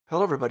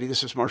Hello, everybody.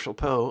 This is Marshall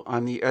Poe.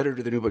 I'm the editor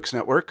of the New Books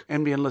Network.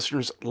 NBN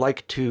listeners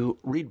like to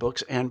read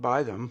books and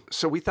buy them.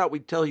 So we thought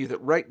we'd tell you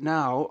that right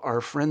now, our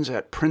friends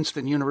at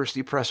Princeton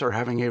University Press are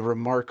having a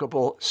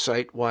remarkable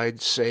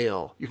site-wide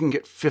sale. You can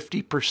get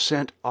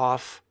 50%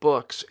 off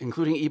books,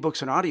 including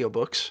ebooks and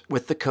audiobooks,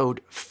 with the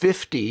code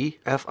 50,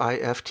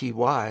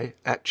 F-I-F-T-Y,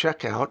 at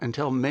checkout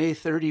until May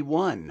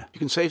 31. You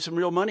can save some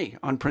real money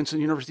on Princeton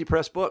University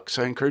Press books.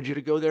 I encourage you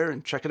to go there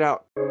and check it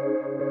out.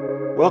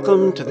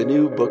 Welcome to the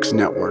New Books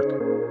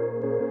Network.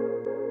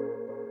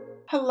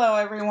 Hello,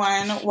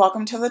 everyone.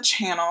 Welcome to the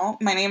channel.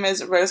 My name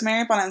is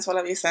Rosemary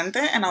Valenzuela Vicente,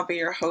 and I'll be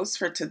your host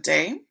for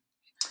today.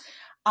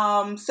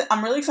 I'm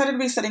really excited to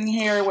be sitting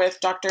here with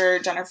Dr.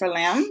 Jennifer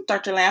Lam.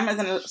 Dr. Lam is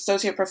an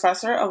associate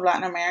professor of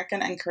Latin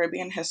American and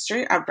Caribbean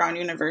history at Brown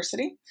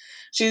University.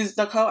 She's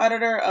the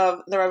co-editor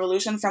of The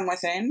Revolution from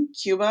Within,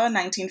 Cuba,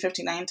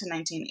 1959 to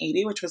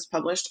 1980, which was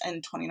published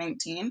in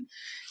 2019.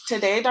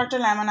 Today, Dr.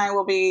 Lam and I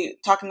will be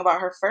talking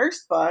about her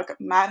first book,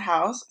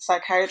 Madhouse,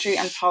 Psychiatry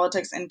and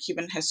Politics in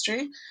Cuban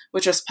History,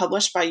 which was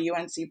published by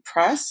UNC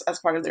Press as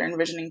part of their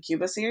Envisioning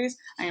Cuba series.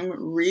 I am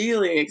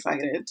really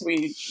excited to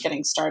be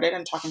getting started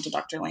and talking to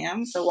Dr.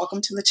 Lam. So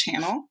welcome to the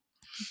channel.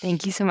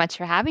 Thank you so much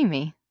for having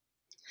me.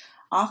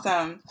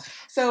 Awesome.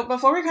 So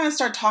before we kind of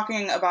start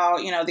talking about,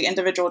 the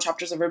individual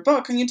chapters of your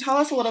book, can you tell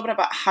us a little bit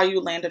about how you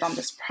landed on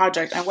this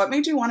project and what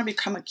made you want to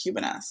become a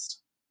Cubanist?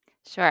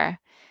 Sure.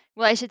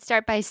 Well, I should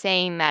start by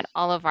saying that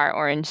all of our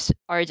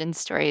origin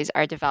stories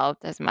are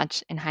developed as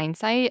much in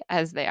hindsight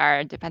as they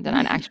are dependent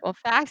on actual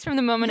facts from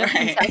the moment of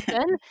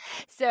conception.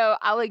 So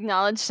I'll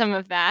acknowledge some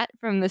of that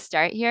from the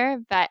start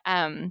here. But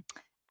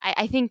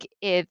I think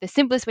the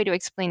simplest way to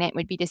explain it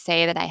would be to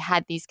say that I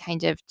had these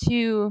kind of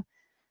two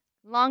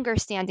longer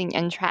standing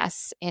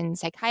interests in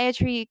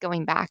psychiatry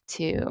going back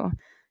to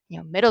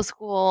middle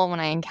school when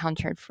I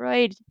encountered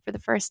Freud for the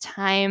first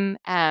time.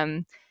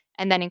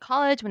 And then in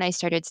college, when I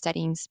started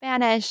studying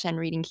Spanish and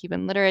reading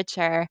Cuban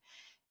literature.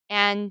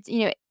 And,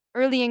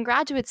 early in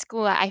graduate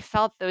school, I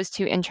felt those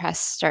two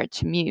interests start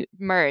to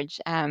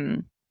merge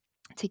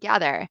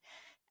together.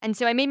 And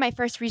so I made my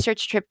first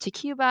research trip to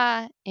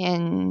Cuba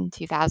in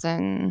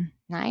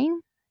 2009,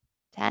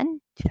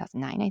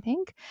 2009, I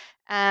think.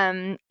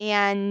 And,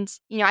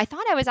 I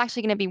thought I was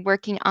actually going to be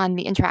working on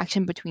the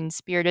interaction between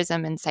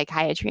Spiritism and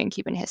psychiatry in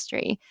Cuban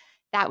history.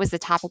 That was the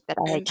topic that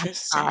I had come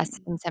across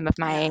in some of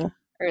my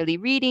early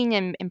reading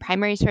and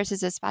primary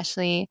sources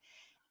especially.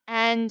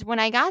 And when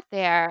I got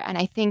there, and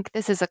I think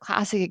this is a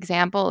classic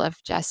example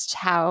of just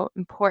how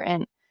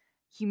important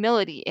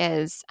humility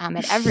is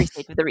at every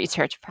stage of the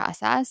research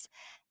process,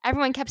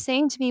 everyone kept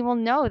saying to me, well,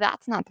 no,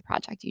 that's not the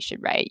project you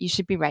should write. You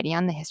should be writing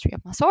on the history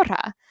of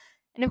Mazorra.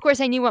 And of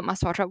course, I knew what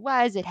Mazorra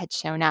was. It had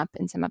shown up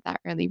in some of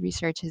that early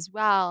research as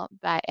well,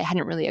 but it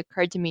hadn't really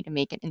occurred to me to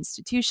make an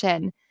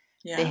institution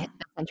the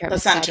center of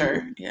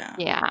study. Yeah.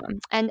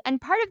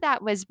 And part of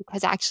that was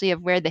because actually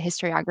of where the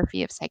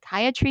historiography of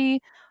psychiatry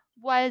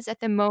was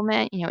at the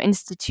moment.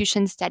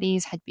 Institution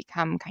studies had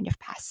become kind of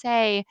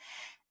passé.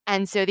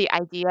 And so the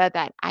idea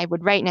that I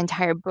would write an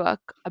entire book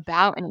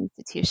about an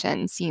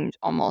institution seemed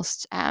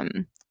almost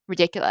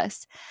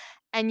ridiculous.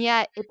 And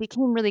yet it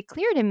became really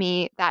clear to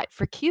me that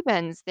for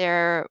Cubans,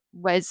 there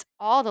was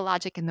all the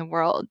logic in the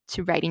world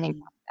to writing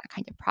that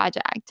kind of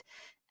project.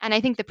 And I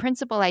think the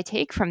principle I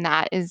take from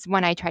that is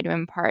one I try to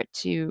impart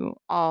to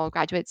all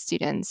graduate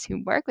students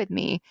who work with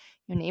me,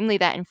 namely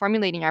that in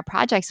formulating our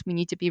projects, we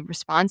need to be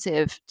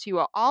responsive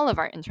to all of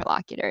our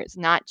interlocutors,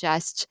 not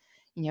just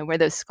where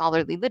the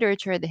scholarly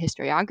literature, the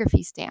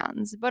historiography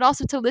stands, but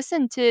also to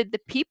listen to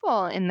the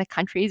people in the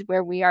countries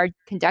where we are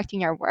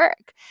conducting our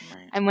work.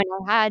 Right. And when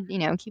I had,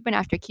 Cuban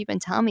after Cuban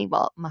tell me,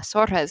 well,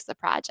 Mazorra is the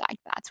project,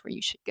 that's where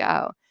you should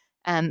go.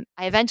 I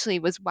eventually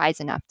was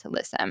wise enough to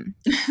listen.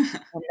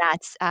 And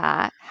that's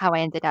how I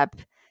ended up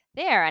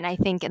there. And I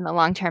think in the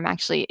long term,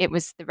 actually, it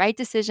was the right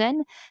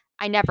decision.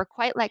 I never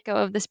quite let go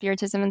of the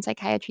Spiritism and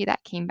psychiatry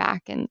that came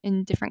back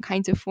in different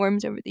kinds of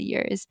forms over the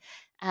years.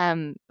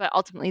 But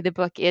ultimately, the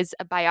book is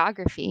a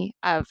biography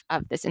of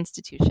this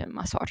institution,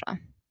 Mazorra.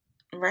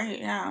 Right,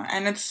 yeah.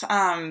 And it's,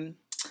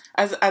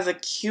 as a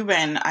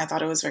Cuban, I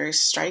thought it was very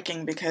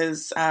striking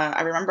because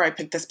I remember I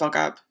picked this book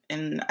up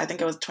in, I think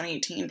it was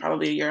 2018,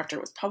 probably a year after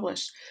it was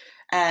published.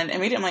 And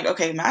immediately I'm like,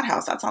 okay,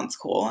 Madhouse, that sounds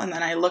cool. And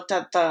then I looked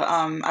at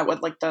at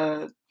what like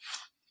the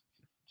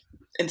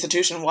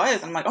institution was,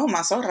 and I'm like, oh,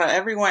 Mazorra,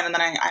 everyone. And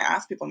then I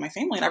asked people in my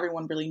family, and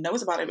everyone really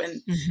knows about it.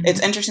 And it's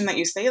interesting that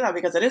you say that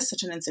because it is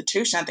such an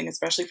institution, I think,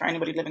 especially for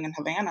anybody living in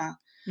Havana.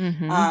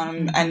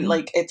 And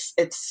like it's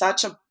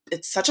such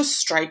a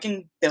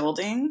striking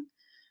building.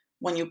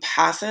 When you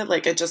pass it,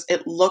 like it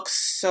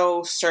looks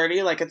so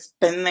sturdy, like it's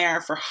been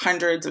there for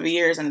hundreds of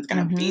years and it's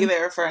going to be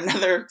there for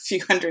another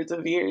few hundreds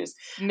of years.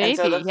 Maybe, and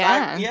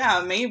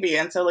so maybe.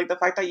 And so like the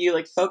fact that you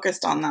like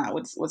focused on that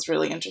was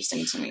really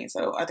interesting to me.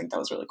 So I think that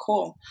was really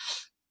cool.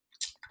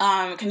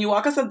 Can you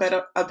walk us a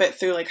bit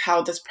through like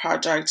how this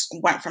project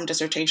went from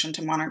dissertation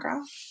to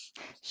monograph?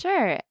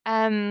 Sure.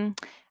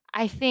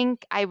 I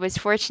think I was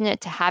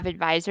fortunate to have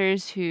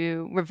advisors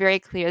who were very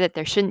clear that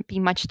there shouldn't be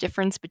much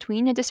difference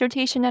between a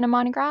dissertation and a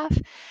monograph,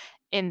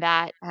 in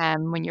that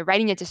when you're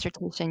writing a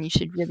dissertation, you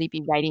should really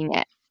be writing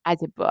it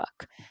as a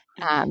book.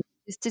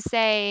 Is to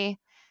say,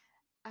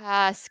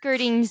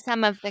 skirting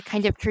some of the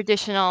kind of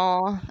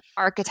traditional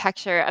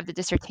architecture of the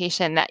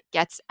dissertation that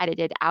gets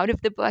edited out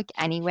of the book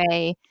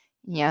anyway,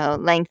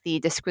 lengthy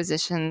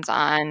disquisitions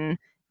on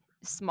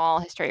small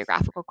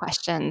historiographical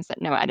questions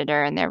that no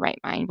editor in their right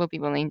mind will be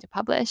willing to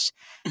publish.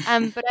 But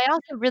I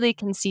also really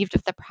conceived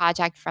of the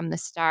project from the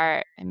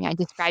start. I mean, I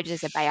described it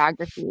as a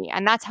biography,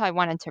 and that's how I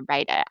wanted to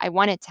write it. I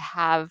wanted to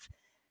have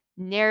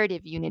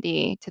narrative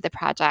unity to the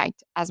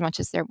project as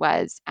much as there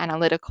was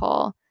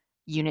analytical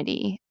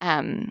unity.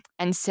 And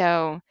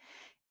so,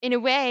 in a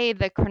way,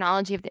 the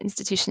chronology of the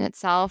institution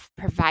itself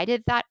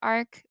provided that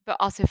arc, but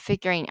also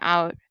figuring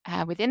out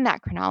within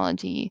that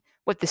chronology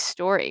what the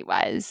story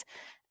was.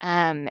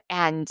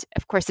 And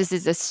of course, this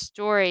is a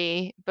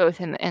story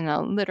both in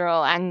a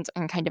literal and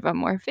in kind of a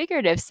more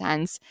figurative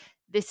sense.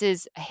 This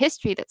is a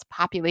history that's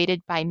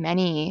populated by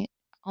many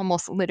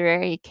almost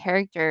literary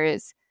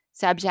characters,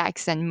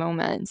 subjects, and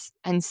moments.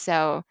 And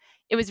so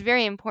it was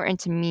very important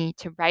to me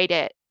to write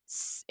it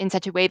in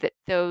such a way that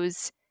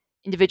those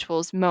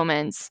individuals'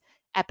 moments,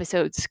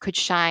 episodes could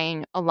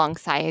shine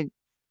alongside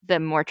the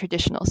more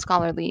traditional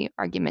scholarly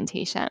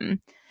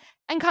argumentation.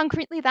 And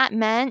concretely, that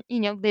meant,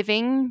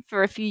 living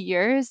for a few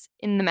years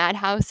in the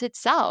madhouse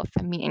itself.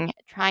 I mean,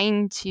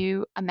 trying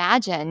to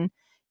imagine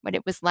what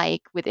it was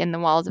like within the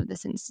walls of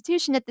this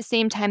institution at the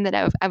same time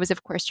that I was,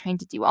 of course, trying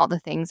to do all the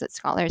things that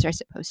scholars are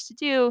supposed to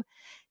do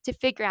to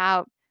figure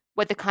out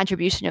what the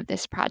contribution of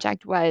this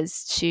project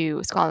was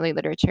to scholarly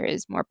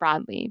literatures more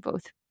broadly,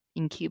 both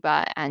in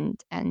Cuba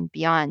and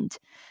beyond.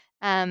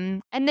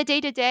 And the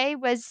day-to-day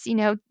was,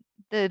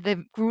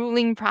 the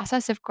grueling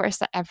process, of course,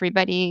 that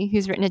everybody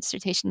who's written a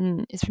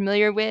dissertation is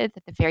familiar with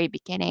at the very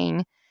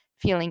beginning,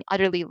 feeling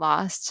utterly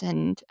lost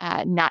and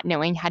not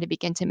knowing how to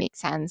begin to make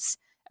sense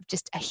of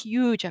just a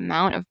huge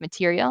amount of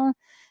material.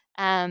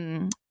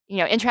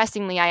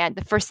 Interestingly,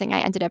 the first thing I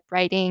ended up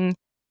writing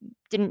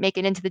didn't make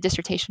it into the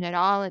dissertation at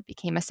all. It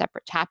became a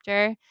separate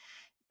chapter,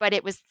 but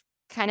it was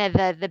kind of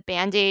the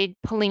Band-Aid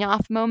pulling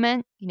off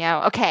moment.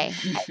 Okay,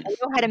 I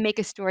know how to make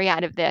a story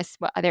out of this.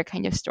 What other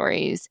kind of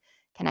stories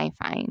can I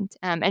find?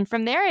 And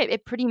from there,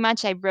 it pretty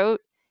much, I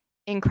wrote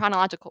in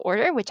chronological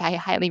order, which I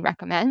highly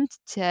recommend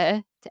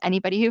to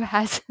anybody who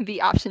has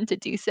the option to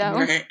do so.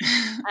 Right.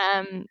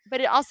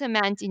 But it also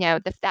meant,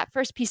 that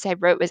first piece I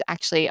wrote was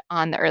actually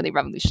on the early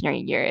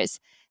revolutionary years.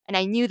 And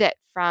I knew that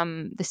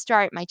from the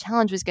start, my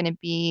challenge was going to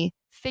be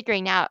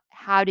figuring out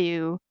how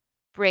to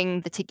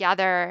bring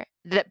together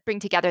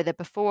the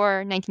before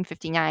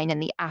 1959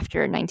 and the after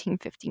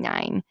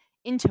 1959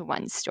 into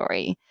one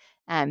story,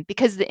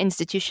 because the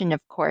institution,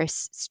 of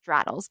course,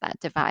 straddles that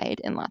divide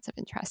in lots of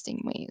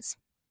interesting ways.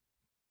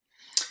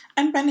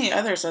 And many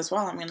others as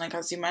well. I mean, like,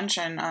 as you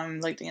mentioned,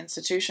 like the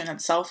institution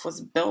itself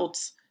was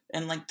built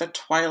in like the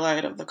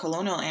twilight of the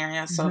colonial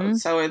era.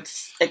 So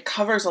it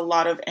covers a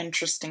lot of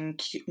interesting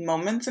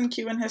moments in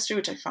Cuban history,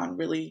 which I found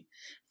really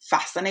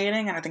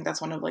fascinating. And I think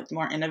that's one of like the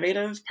more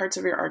innovative parts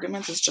of your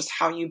arguments, is just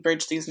how you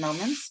bridge these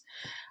moments.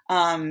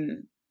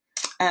 And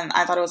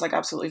I thought it was like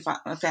absolutely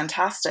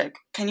fantastic.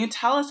 Can you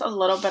tell us a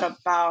little bit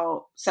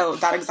about, so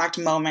that exact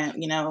moment,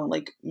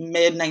 like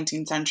mid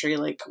 19th century,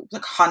 like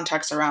the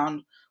context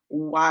around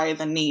why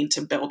the need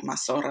to build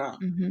Masora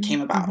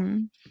came about?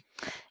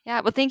 Yeah,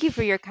 well, thank you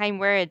for your kind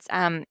words.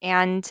 And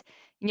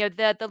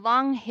the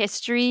long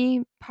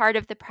history part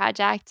of the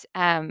project,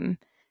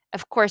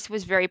 of course,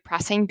 was very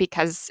pressing,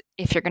 because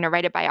if you're going to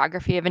write a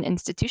biography of an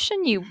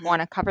institution, you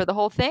want to cover the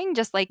whole thing,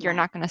 just like you're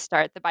not going to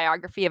start the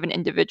biography of an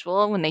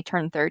individual when they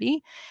turn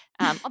 30.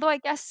 Although I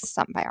guess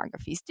some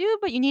biographies do,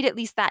 but you need at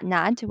least that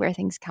nod to where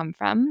things come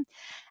from.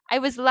 I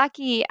was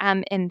lucky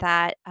in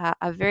that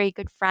a very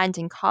good friend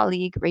and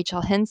colleague,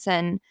 Rachel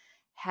Hinson,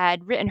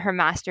 had written her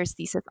master's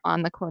thesis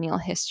on the colonial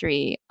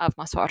history of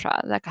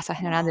Masora, the Casa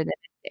General de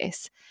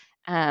Dependes.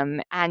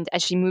 And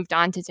as she moved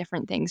on to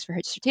different things for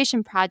her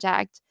dissertation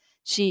project,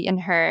 she, in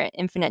her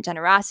infinite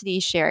generosity,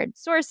 shared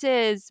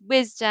sources,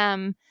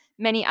 wisdom,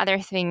 many other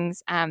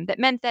things that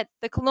meant that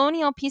the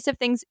colonial piece of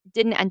things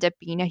didn't end up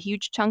being a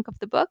huge chunk of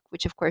the book,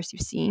 which of course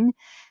you've seen,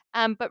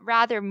 but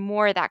rather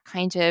more that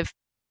kind of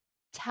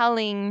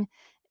telling,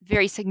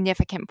 very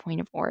significant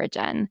point of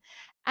origin.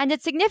 And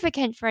it's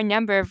significant for a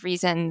number of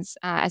reasons,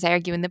 as I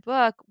argue in the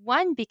book.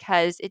 One,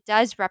 because it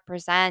does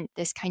represent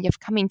this kind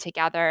of coming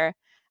together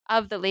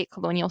of the late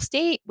colonial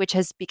state, which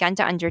has begun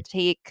to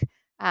undertake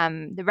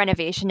the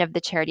renovation of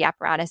the charity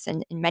apparatus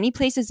in many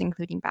places,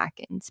 including back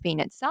in Spain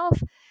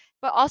itself,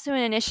 but also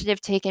an initiative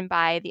taken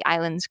by the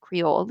island's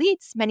Creole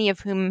elites, many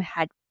of whom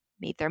had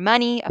made their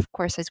money, of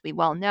course, as we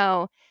well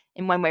know,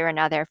 in one way or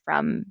another,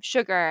 from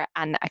sugar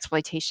and the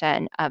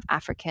exploitation of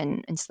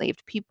African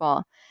enslaved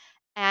people.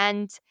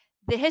 And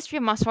the history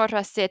of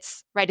Masora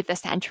sits right at the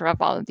center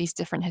of all of these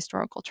different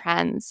historical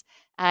trends.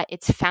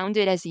 It's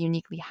founded as a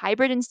uniquely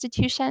hybrid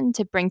institution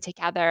to bring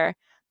together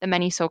the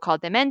many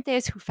so-called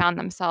dementes who found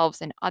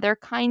themselves in other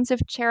kinds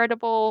of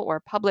charitable or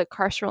public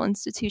carceral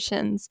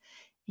institutions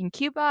in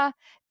Cuba,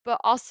 but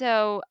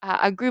also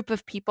a group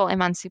of people,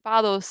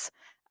 emancipados,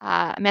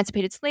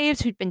 emancipated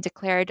slaves who'd been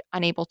declared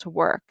unable to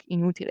work,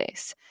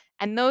 inútiles.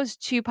 And those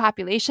two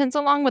populations,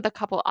 along with a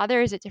couple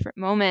others at different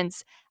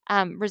moments,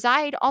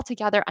 reside all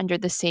together under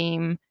the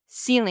same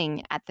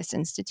ceiling at this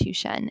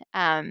institution.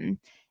 And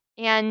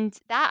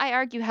that, I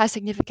argue, has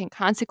significant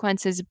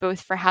consequences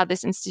both for how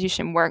this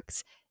institution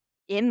works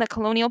in the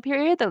colonial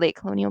period, the late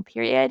colonial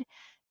period,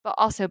 but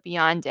also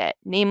beyond it.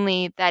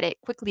 Namely, that it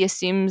quickly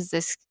assumes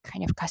this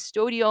kind of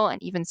custodial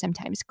and even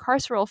sometimes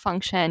carceral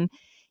function,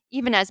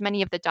 even as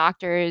many of the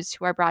doctors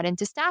who are brought in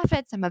to staff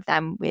it, some of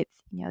them with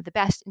the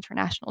best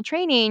international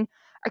training,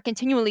 are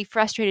continually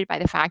frustrated by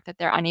the fact that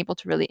they're unable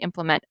to really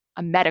implement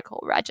a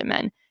medical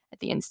regimen at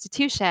the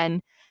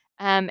institution.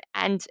 And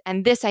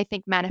this, I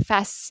think,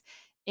 manifests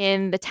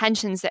in the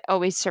tensions that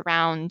always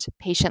surround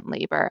patient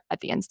labor at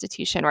the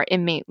institution or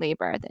inmate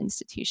labor at the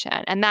institution.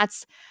 And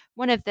that's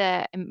one of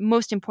the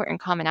most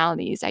important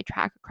commonalities I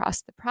track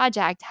across the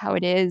project, how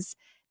it is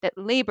that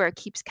labor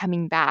keeps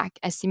coming back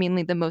as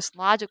seemingly the most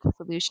logical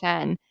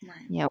solution,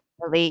 the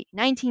late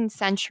 19th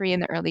century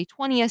and the early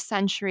 20th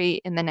century,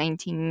 in the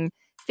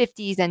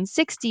 1950s and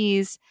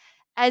 60s,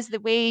 as the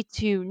way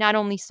to not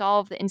only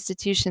solve the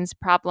institution's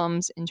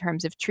problems in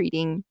terms of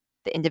treating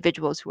the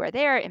individuals who are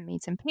there,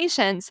 inmates and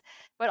patients,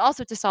 but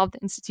also to solve the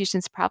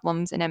institution's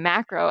problems in a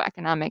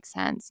macroeconomic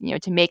sense,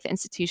 to make the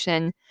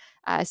institution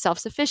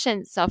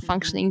self-sufficient,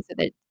 self-functioning, so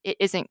that it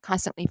isn't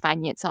constantly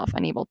finding itself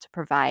unable to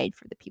provide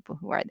for the people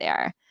who are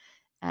there.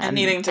 And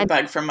needing to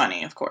beg for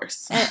money, of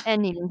course.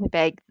 and needing to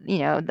beg,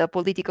 the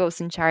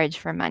politicos in charge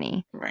for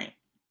money. Right.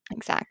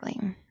 Exactly.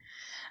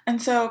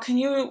 And so can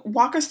you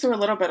walk us through a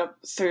little bit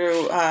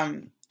through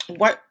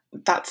what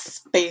that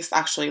space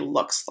actually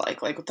looks like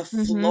the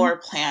floor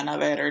plan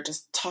of it, or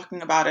just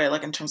talking about it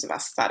like in terms of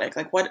aesthetic?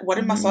 Like what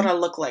did Masora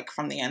look like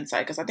from the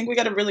inside? Because I think we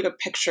got a really good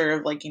picture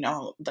of like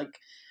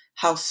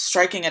how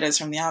striking it is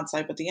from the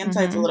outside, but the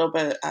inside's a little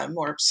bit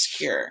more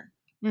obscure.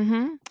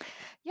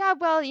 Yeah,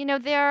 well,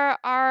 there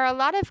are a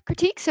lot of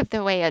critiques of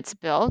the way it's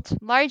built,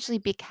 largely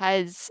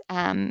because,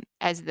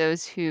 as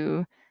those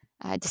who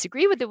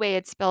disagree with the way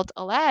it's built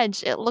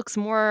allege, it looks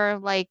more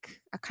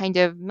like a kind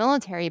of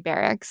military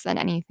barracks than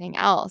anything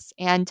else.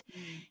 And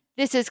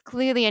this is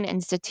clearly an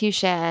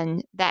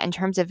institution that, in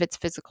terms of its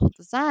physical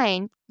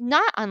design,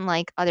 not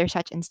unlike other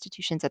such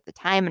institutions at the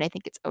time, and I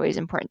think it's always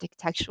important to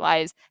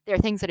contextualize, there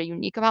are things that are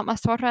unique about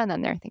Masora, and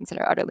then there are things that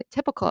are utterly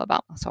typical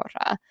about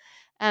Masora.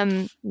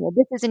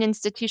 This is an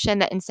institution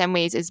that in some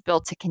ways is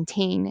built to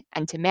contain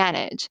and to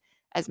manage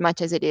as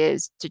much as it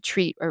is to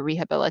treat or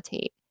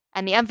rehabilitate.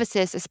 And the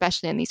emphasis,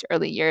 especially in these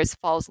early years,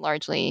 falls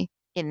largely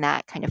in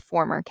that kind of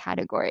former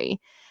category.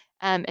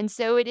 And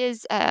so it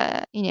is,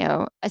 a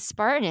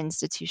Spartan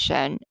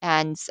institution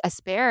and a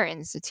spare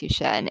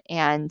institution.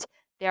 And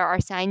there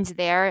are signs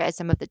there, as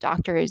some of the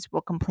doctors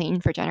will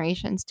complain for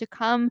generations to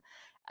come,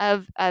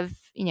 of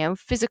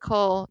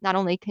physical, not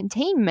only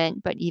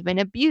containment, but even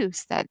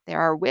abuse, that there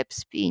are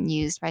whips being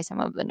used by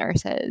some of the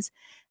nurses.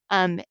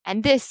 And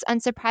this,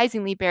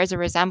 unsurprisingly, bears a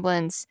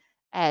resemblance,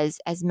 as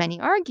many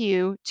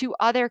argue, to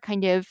other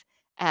kind of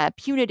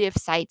punitive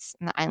sites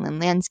in the island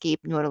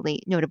landscape,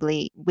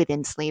 notably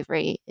within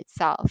slavery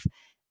itself.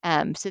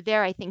 So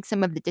there, I think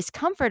some of the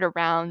discomfort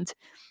around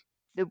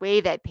the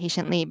way that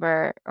patient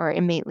labor or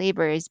inmate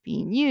labor is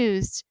being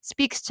used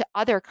speaks to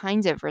other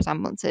kinds of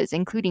resemblances,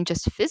 including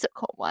just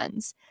physical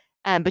ones,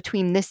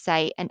 between this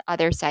site and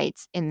other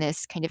sites in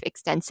this kind of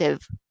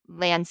extensive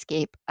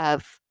landscape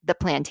of the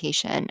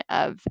plantation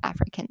of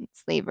African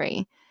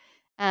slavery.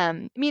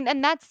 And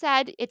that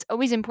said, it's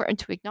always important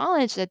to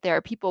acknowledge that there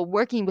are people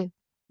working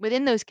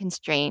within those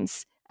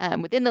constraints,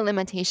 within the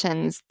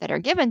limitations that are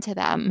given to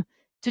them,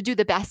 to do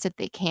the best that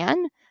they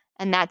can.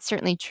 And that's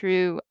certainly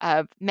true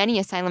of many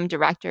asylum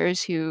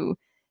directors who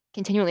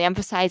continually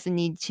emphasize the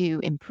need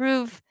to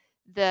improve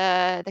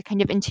the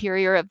kind of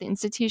interior of the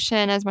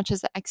institution as much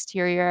as the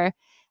exterior.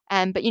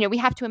 But, we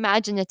have to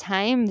imagine a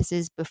time, this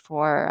is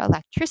before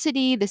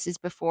electricity, this is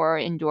before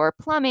indoor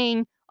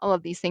plumbing, all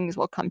of these things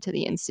will come to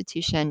the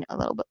institution a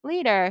little bit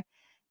later,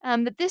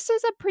 that this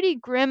is a pretty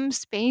grim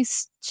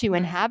space to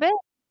inhabit,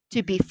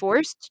 to be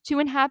forced to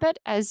inhabit,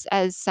 as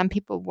some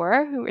people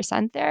were who were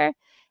sent there,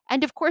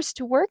 and of course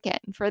to work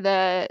in for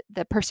the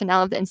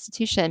personnel of the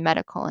institution,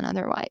 medical and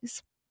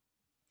otherwise.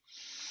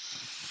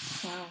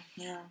 Wow,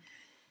 yeah.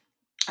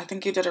 I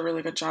think you did a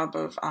really good job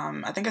of,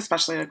 I think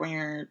especially like when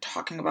you're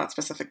talking about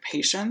specific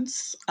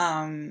patients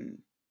and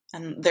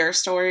their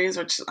stories,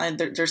 which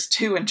there's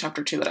two in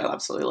chapter 2 that I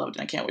absolutely loved,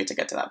 and I can't wait to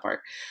get to that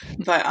part.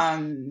 But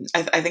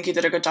I think you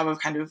did a good job of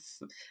kind of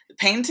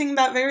painting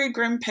that very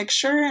grim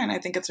picture, and I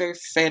think it's very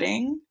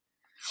fitting.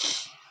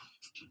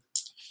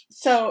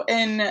 So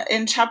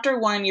in chapter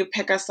 1, you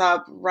pick us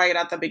up right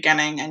at the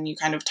beginning, and you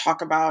kind of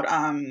talk about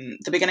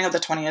the beginning of the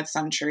 20th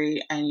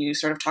century, and you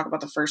sort of talk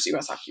about the first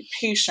U.S.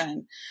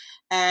 occupation.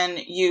 And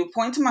you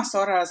point to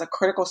Masora as a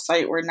critical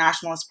site where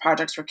nationalist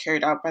projects were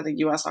carried out by the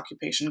U.S.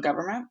 occupation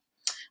government,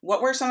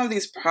 What were some of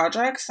these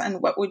projects,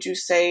 and what would you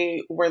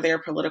say were their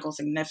political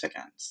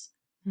significance?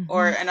 Mm-hmm.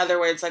 Or in other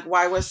words, like,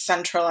 why was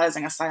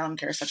centralizing asylum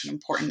care such an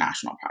important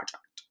national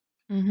project?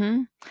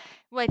 Mm-hmm.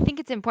 Well, I think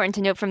it's important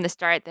to note from the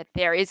start that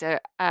there is a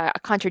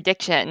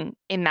contradiction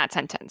in that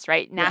sentence,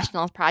 right? Yeah.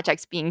 National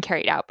projects being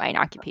carried out by an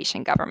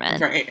occupation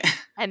government. Right.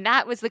 And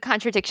that was the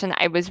contradiction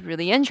I was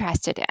really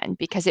interested in,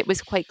 because it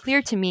was quite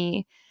clear to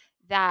me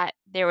that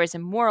there was a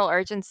moral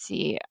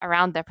urgency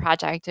around the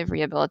project of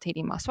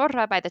rehabilitating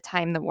Mazorra by the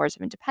time the wars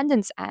of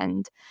independence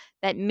end,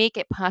 that make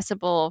it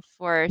possible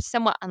for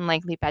somewhat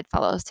unlikely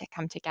bedfellows to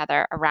come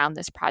together around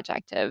this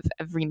project of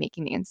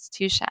remaking the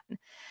institution.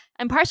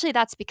 And partially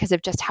that's because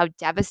of just how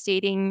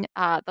devastating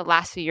the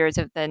last few years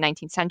of the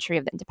 19th century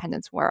of the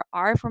independence war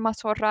are for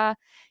Mazorra.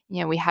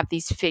 You know, we have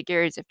these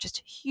figures of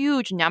just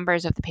huge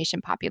numbers of the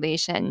patient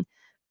population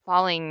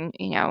falling,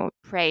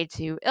 prey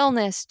to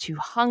illness, to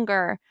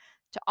hunger,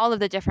 to all of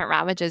the different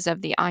ravages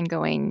of the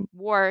ongoing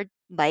war,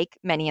 like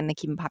many in the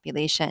Cuban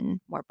population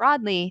more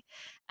broadly.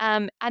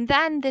 And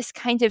then this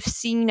kind of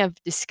scene of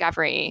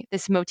discovery,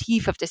 this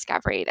motif of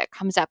discovery that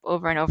comes up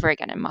over and over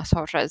again in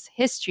Mazorra's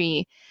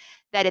history,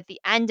 that at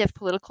the end of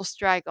political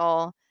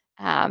struggle,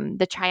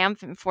 the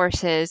triumphant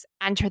forces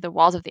enter the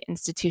walls of the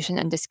institution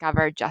and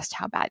discover just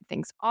how bad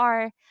things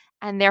are,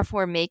 and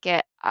therefore make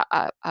it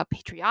a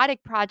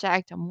patriotic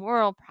project, a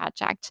moral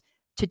project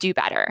to do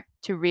better,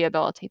 to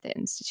rehabilitate the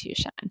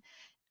institution.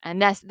 And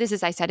this,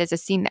 as I said, is a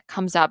scene that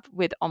comes up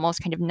with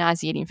almost kind of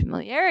nauseating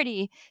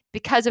familiarity,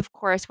 because, of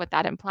course, what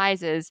that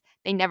implies is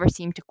they never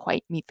seem to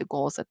quite meet the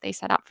goals that they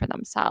set up for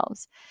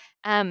themselves.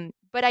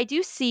 But I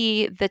do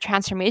see the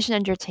transformation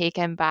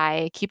undertaken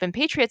by Cuban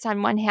patriots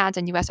on one hand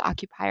and U.S.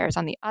 occupiers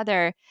on the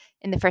other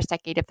in the first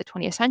decade of the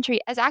 20th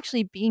century as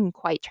actually being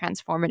quite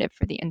transformative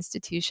for the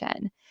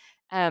institution.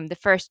 The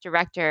first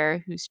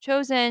director who's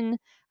chosen,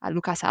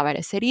 Lucas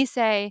Alvarez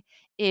Cerice,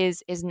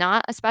 is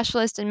not a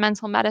specialist in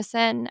mental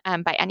medicine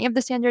by any of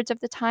the standards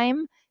of the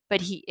time,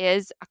 but he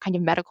is a kind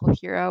of medical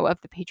hero of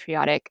the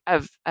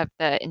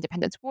the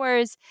independence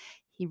wars.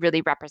 He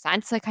really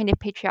represents a kind of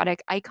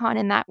patriotic icon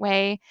in that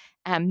way.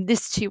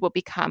 This too will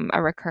become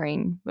a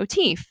recurring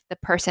motif. The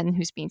person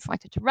who's being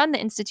selected to run the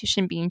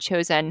institution being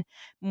chosen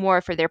more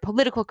for their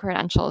political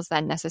credentials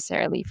than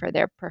necessarily for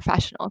their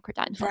professional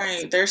credentials.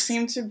 Right. There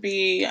seemed to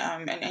be,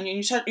 and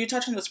you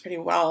touch on this pretty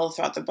well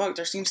throughout the book,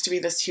 there seems to be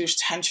this huge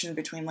tension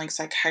between like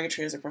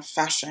psychiatry as a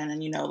profession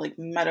and, like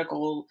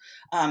medical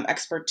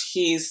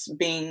expertise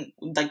being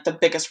like the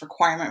biggest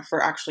requirement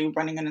for actually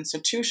running an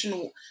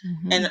institution,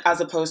 Mm-hmm. and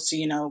as opposed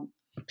to,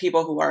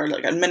 people who are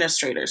like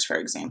administrators, for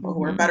example,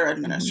 who are better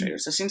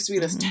administrators. There seems to be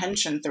this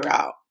tension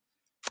throughout.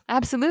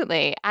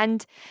 Absolutely.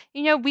 And,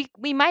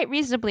 we might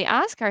reasonably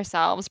ask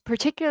ourselves,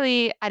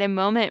 particularly at a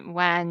moment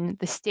when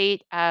the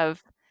state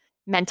of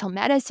mental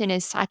medicine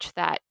is such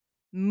that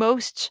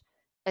most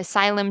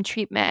asylum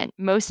treatment,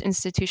 most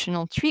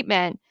institutional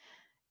treatment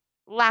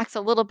lacks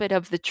a little bit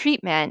of the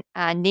treatment,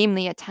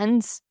 namely it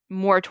tends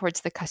more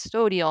towards the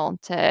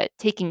custodial, to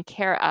taking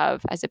care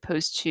of as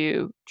opposed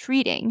to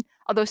treating.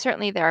 Although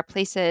certainly there are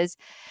places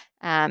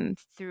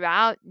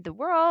throughout the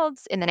world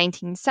in the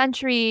 19th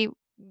century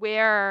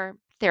where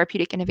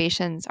therapeutic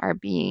innovations are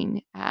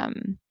being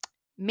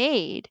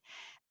made.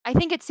 I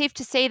think it's safe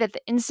to say that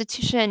the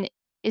institution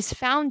is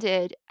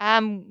founded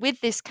with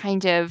this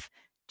kind of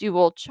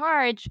dual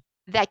charge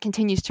that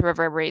continues to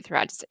reverberate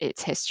throughout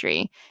its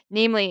history.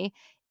 Namely,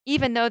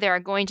 even though there are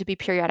going to be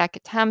periodic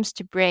attempts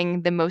to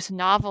bring the most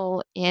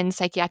novel in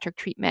psychiatric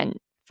treatment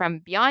from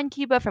beyond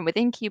Cuba, from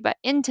within Cuba,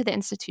 into the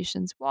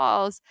institution's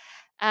walls,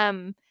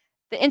 the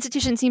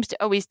institution seems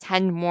to always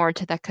tend more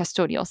to the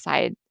custodial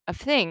side of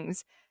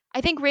things.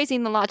 I think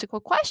raising the logical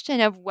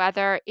question of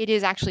whether it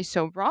is actually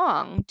so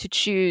wrong to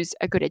choose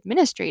a good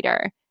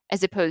administrator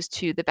as opposed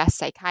to the best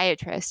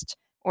psychiatrist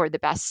or the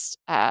best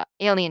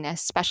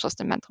alienist specialist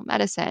in mental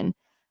medicine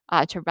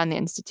to run the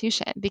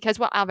institution. Because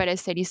what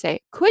Alvarez Cerice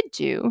could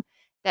do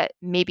that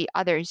maybe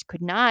others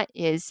could not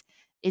is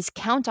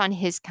count on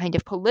his kind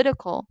of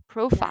political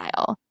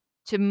profile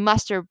to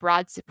muster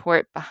broad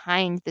support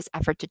behind this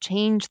effort to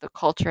change the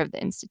culture of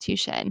the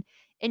institution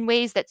in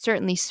ways that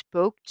certainly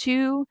spoke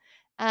to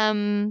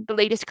the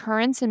latest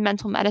currents in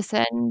mental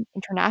medicine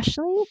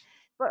internationally,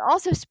 but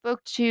also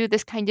spoke to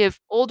this kind of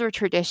older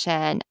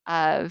tradition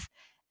of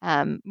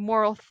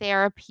moral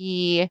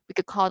therapy. We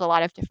could call it a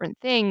lot of different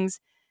things,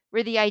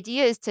 where the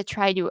idea is to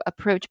try to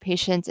approach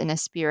patients in a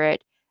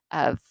spirit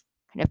of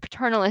kind of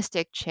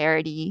paternalistic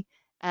charity,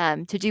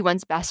 to do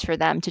one's best for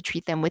them, to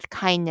treat them with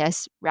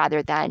kindness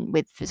rather than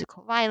with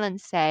physical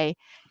violence, say.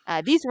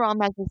 These are all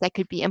measures that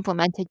could be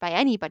implemented by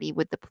anybody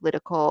with the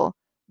political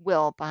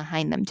will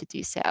behind them to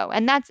do so.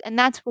 And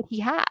that's what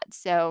he had.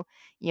 So,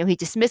 he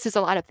dismisses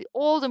a lot of the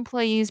old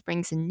employees,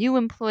 brings in new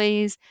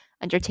employees,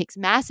 undertakes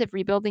massive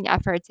rebuilding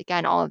efforts.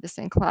 Again, all of this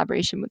in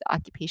collaboration with the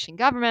occupation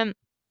government,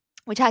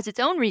 which has its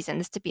own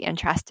reasons to be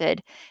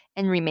interested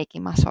in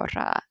remaking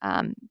Mazorra.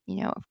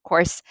 Of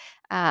course,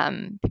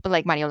 people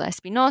like Mariola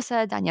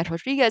Espinosa, Daniel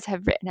Rodriguez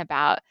have written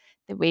about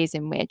the ways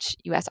in which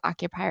U.S.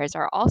 occupiers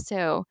are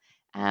also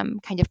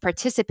kind of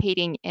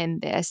participating in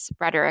this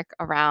rhetoric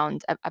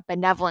around a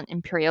benevolent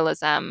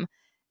imperialism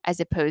as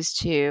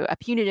opposed to a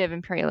punitive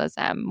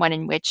imperialism, one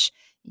in which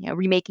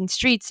remaking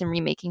streets and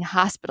remaking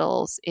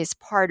hospitals is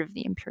part of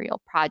the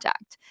imperial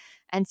project.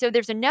 And so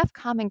there's enough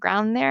common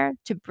ground there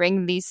to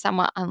bring these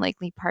somewhat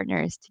unlikely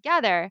partners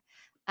together.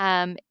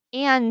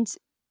 And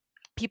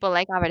people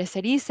like Álvarez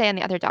Cerise and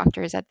the other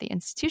doctors at the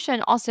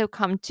institution also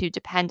come to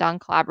depend on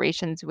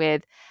collaborations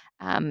with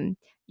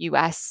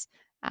U.S.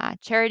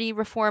 Charity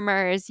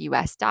reformers,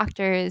 U.S.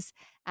 doctors,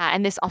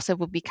 and this also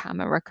will become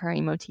a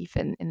recurring motif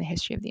in the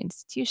history of the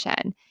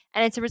institution.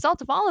 And it's a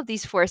result of all of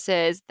these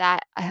forces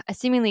that a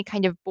seemingly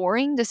kind of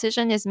boring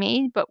decision is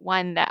made, but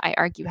one that I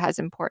argue has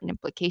important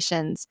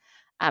implications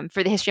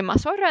for the history of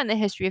Masora and the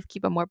history of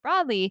Cuba more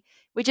broadly,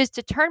 which is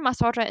to turn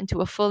Masora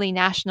into a fully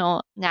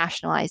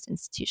nationalized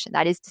institution.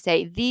 That is to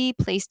say, the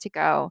place to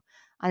go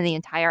on the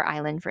entire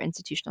island for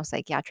institutional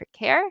psychiatric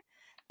care.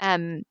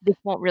 This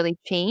won't really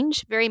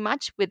change very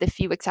much, with a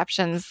few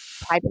exceptions,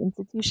 private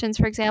institutions,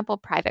 for example,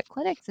 private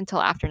clinics,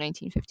 until after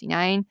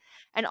 1959,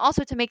 and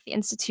also to make the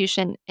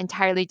institution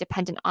entirely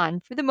dependent on,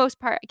 for the most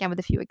part, again, with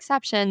a few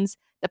exceptions,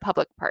 the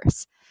public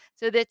purse.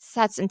 So that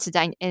sets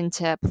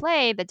into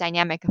play the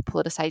dynamic of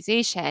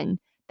politicization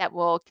that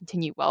will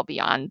continue well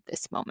beyond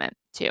this moment,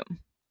 too.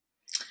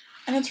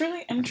 And it's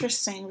really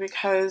interesting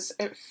because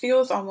it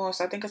feels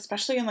almost, I think,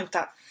 especially in like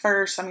that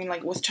first, I mean,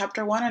 like with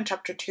chapter 1 and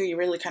chapter 2, you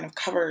really kind of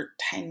covered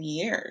 10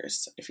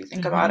 years, if you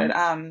think about it.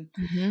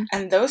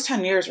 And those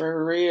 10 years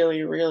were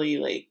really, really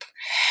like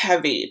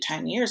heavy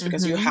 10 years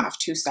because you have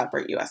two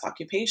separate U.S.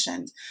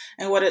 occupations.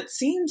 And what it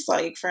seems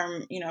like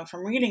from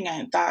reading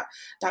it,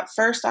 that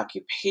first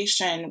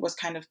occupation was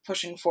kind of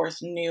pushing forth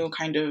new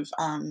kind of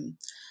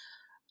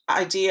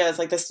ideas,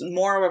 like this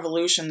moral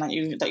revolution that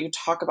you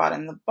talk about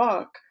in the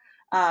book.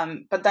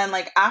 But then,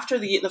 like, after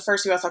the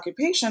first U.S.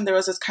 occupation, there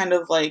was this kind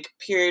of, like,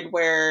 period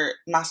where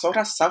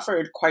Masora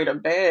suffered quite a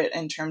bit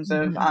in terms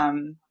of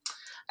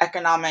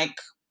economic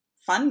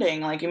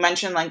funding. Like, you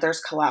mentioned, like, there's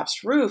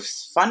collapsed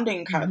roofs,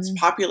 funding cuts,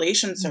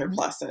 population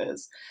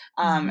surpluses,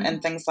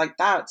 and things like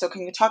that. So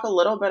can you talk a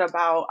little bit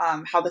about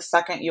how the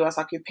second U.S.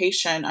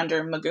 occupation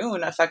under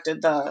Magun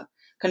affected the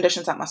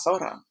conditions at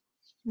Masora?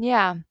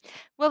 Yeah.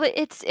 Well,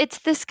 it's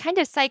this kind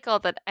of cycle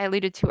that I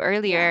alluded to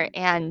earlier,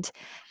 and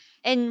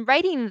in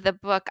writing the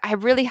book, I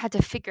really had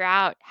to figure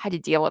out how to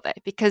deal with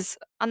it, because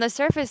on the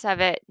surface of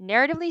it,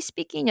 narratively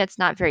speaking, it's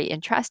not very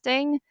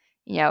interesting.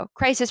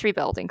 Crisis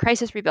rebuilding,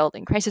 crisis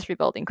rebuilding, crisis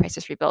rebuilding,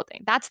 crisis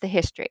rebuilding. That's the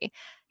history.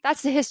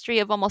 That's the history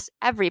of almost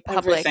every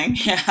public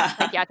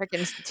psychiatric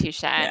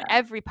institution,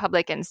 every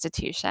public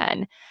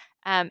institution.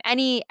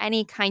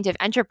 Any kind of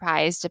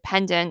enterprise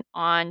dependent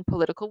on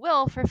political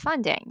will for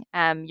funding.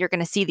 You're going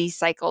to see these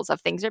cycles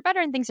of things are better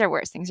and things are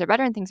worse, things are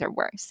better and things are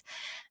worse.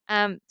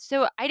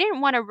 So I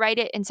didn't want to write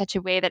it in such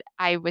a way that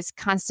I was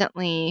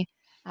constantly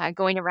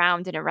going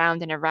around and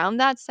around and around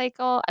that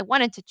cycle. I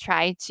wanted to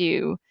try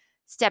to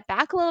step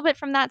back a little bit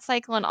from that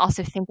cycle and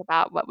also think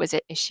about what was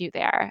at issue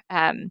there.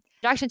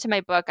 Introduction to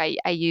my book,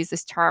 I use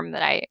this term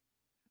that I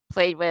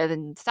played with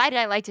and decided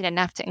I liked it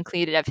enough to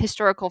include it, of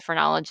historical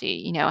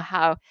phrenology.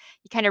 How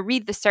you kind of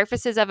read the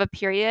surfaces of a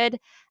period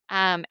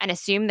and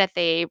assume that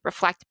they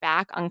reflect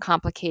back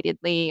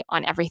uncomplicatedly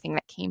on everything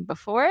that came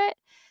before it.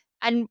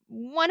 And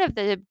one of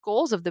the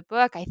goals of the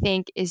book, I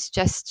think, is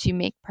just to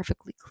make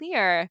perfectly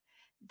clear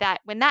that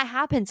when that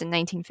happens in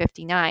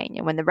 1959,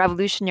 and when the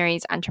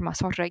revolutionaries enter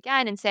Masora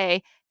again and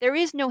say, there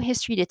is no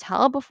history to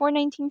tell before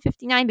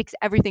 1959 because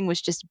everything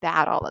was just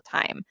bad all the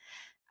time,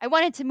 I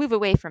wanted to move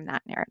away from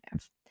that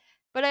narrative.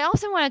 But I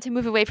also wanted to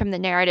move away from the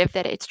narrative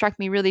that it struck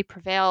me really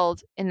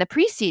prevailed in the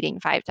preceding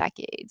 5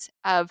 decades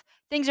of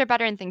things are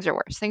better and things are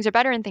worse, things are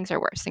better and things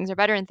are worse, things are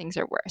better and things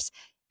are worse.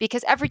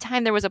 Because every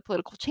time there was a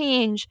political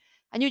change,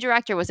 a new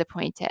director was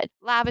appointed,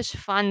 lavish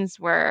funds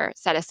were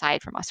set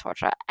aside for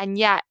Masora, and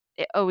yet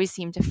it always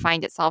seemed to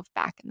find itself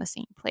back in the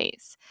same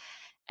place.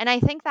 And I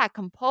think that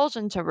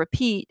compulsion to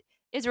repeat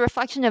is a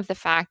reflection of the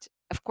fact,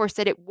 of course,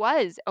 that it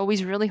was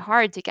always really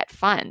hard to get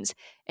funds,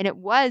 and it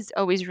was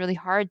always really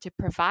hard to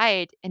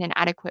provide in an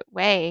adequate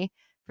way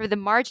for the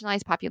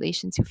marginalized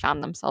populations who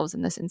found themselves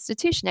in this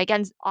institution,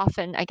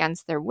 often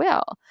against their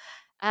will.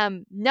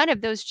 None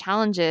of those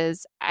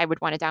challenges I would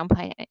want to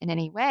downplay in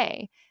any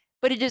way.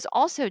 But it is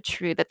also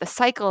true that the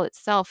cycle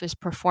itself is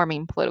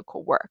performing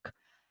political work,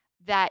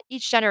 that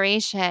each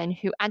generation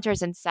who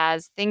enters and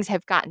says things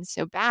have gotten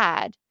so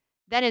bad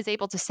then is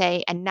able to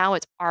say, and now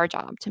it's our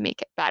job to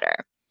make it better.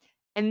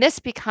 And this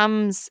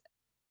becomes,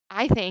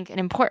 I think, an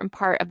important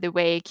part of the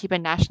way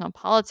Cuban national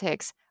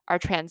politics are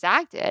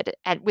transacted,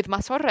 and with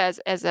Masora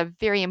as a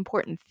very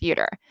important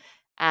theater.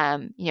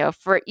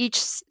 For each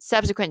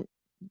subsequent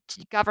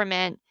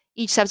government,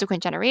 each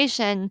subsequent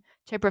generation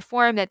to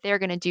perform that they're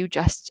going to do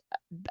just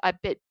a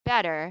bit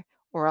better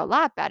or a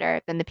lot better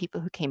than the people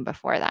who came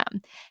before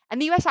them.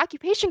 And the U.S.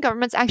 occupation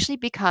governments actually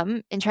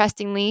become,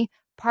 interestingly,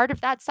 part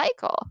of that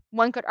cycle.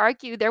 One could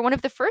argue they're one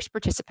of the first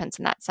participants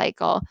in that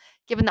cycle,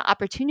 given the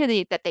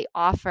opportunity that they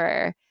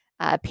offer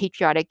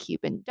patriotic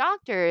Cuban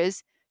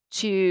doctors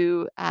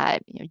to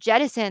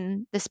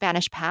jettison the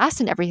Spanish past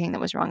and everything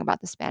that was wrong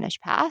about the Spanish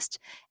past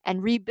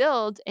and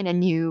rebuild in a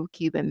new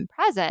Cuban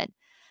present.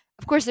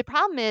 Of course, the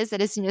problem is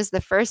that as soon as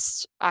the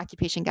first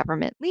occupation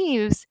government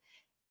leaves,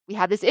 we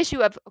have this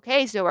issue of,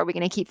 okay, so are we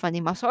going to keep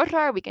funding Mazorra?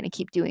 Are we going to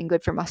keep doing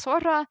good for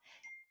Mazorra?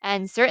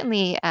 And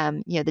certainly,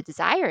 the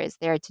desire is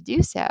there to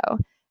do so.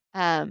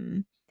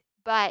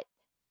 But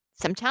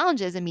some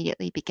challenges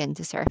immediately begin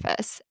to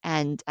surface.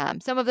 And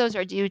some of those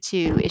are due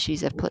to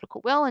issues of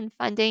political will and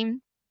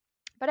funding.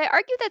 But I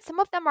argue that some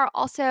of them are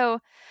also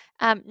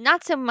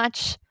not so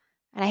much,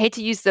 and I hate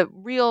to use the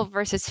real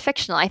versus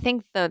fictional. I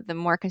think the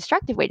more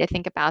constructive way to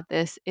think about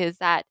this is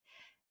that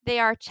they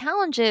are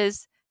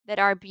challenges that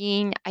are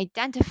being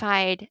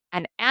identified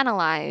and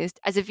analyzed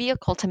as a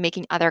vehicle to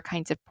making other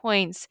kinds of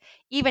points,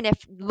 even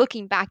if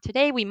looking back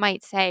today, we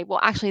might say, well,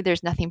 actually,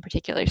 there's nothing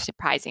particularly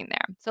surprising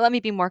there. So let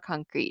me be more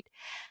concrete.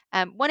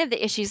 One of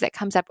the issues that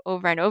comes up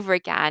over and over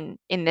again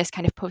in this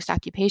kind of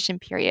post-occupation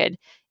period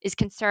is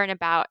concern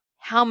about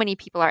how many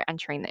people are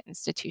entering the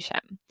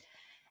institution.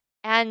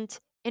 And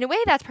in a way,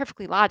 that's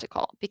perfectly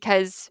logical,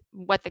 because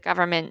what the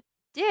government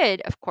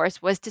did, of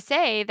course, was to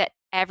say that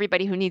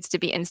everybody who needs to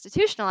be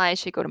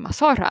institutionalized should go to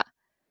Mazorra.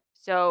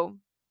 So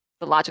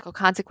the logical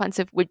consequence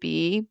would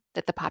be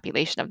that the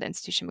population of the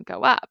institution would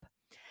go up.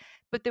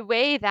 But the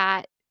way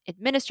that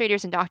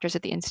administrators and doctors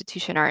at the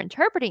institution are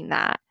interpreting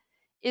that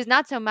is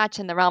not so much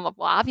in the realm of,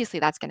 well, obviously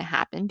that's going to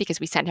happen because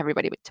we sent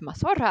everybody to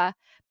Mazorra,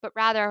 but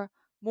rather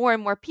more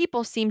and more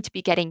people seem to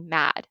be getting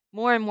mad.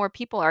 More and more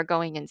people are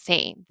going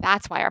insane.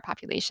 That's why our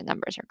population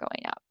numbers are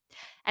going up.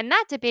 And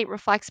that debate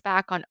reflects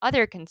back on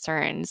other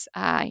concerns,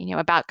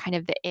 about kind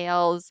of the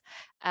ails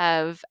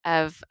of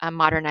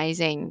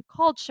modernizing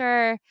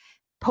culture,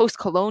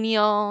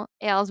 post-colonial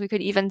ails, we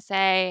could even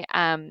say.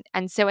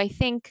 And so I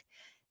think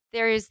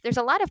there's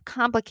a lot of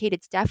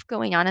complicated stuff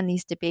going on in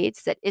these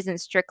debates that isn't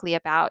strictly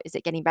about, is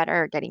it getting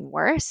better or getting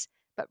worse,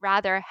 but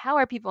rather, how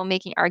are people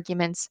making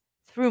arguments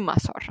through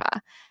Mazorra?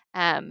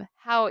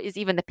 How is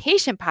even the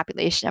patient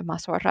population of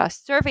Mazorra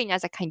serving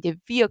as a kind of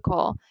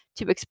vehicle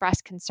to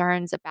express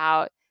concerns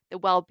about the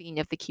well-being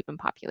of the Cuban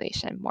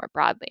population more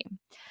broadly?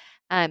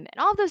 And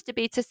all those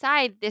debates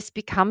aside, this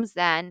becomes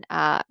then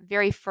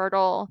very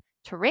fertile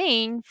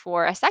terrain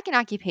for a second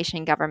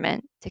occupation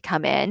government to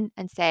come in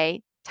and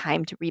say,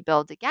 time to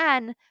rebuild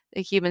again.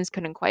 The Cubans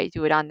couldn't quite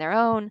do it on their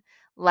own.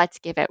 Let's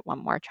give it one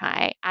more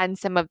try. And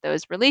some of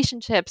those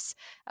relationships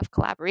of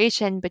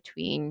collaboration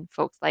between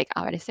folks like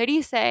Álvarez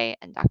Erice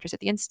and doctors at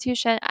the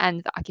institution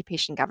and the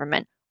occupation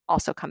government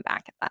also come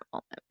back at that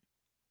moment.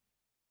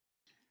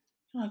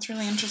 That's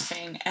really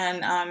interesting. And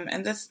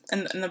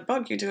in the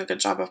book, you do a good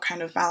job of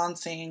kind of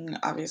balancing,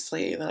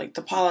 obviously, like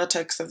the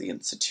politics of the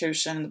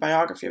institution, the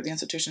biography of the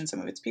institution, some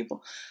of its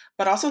people,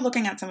 but also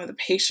looking at some of the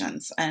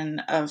patients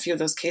and a few of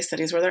those case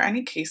studies. Were there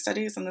any case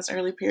studies in this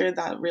early period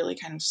that really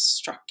kind of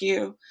struck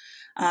you?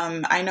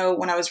 I know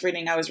when I was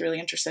reading, I was really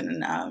interested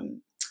in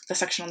the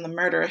section on the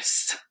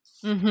murderess.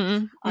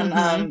 Mm-hmm.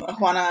 On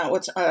Juana,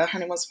 her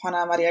name was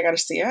Juana Maria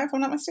Garcia, if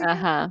I'm not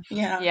mistaken.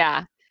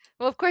 Yeah.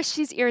 Well, of course,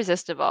 she's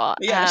irresistible.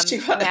 Yeah, she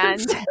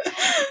was.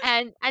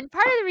 And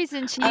part of the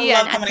reason she... I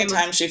love how many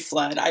times she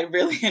fled. I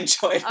really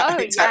enjoyed how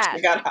many times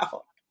she got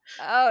out.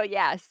 Oh,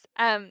 yes.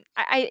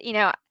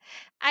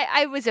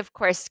 I was, of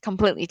course,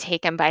 completely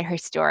taken by her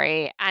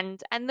story and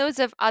those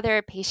of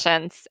other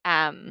patients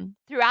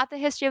throughout the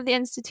history of the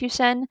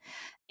institution.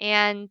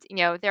 And,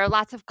 there are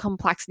lots of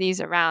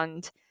complexities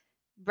around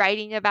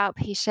writing about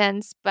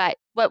patients, but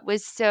what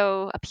was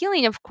so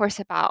appealing, of course,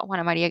 about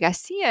Juana Maria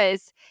Garcia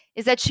is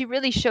that she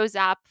really shows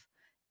up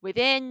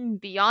within,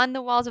 beyond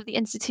the walls of the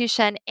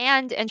institution,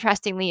 and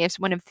interestingly, is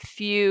one of the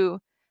few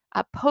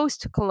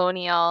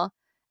post-colonial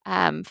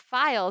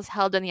files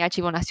held in the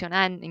Archivo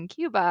Nacional in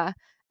Cuba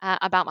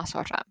about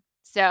Mazorra.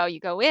 So you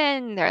go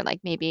in, there are like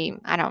maybe,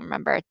 I don't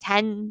remember,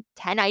 10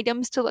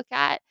 items to look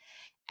at.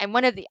 And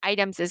one of the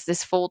items is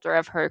this folder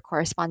of her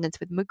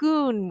correspondence with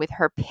Magoon, with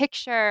her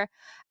picture,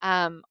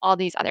 all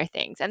these other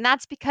things. And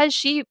that's because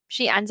she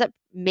ends up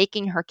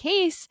making her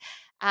case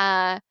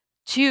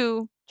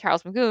to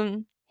Charles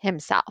Magoon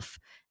himself.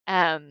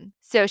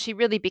 So she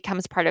really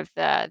becomes part of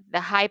the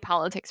high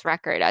politics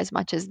record as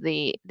much as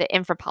the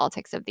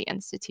infrapolitics of the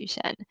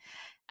institution.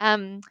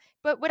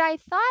 But what I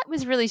thought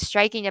was really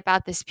striking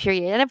about this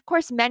period, and of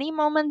course many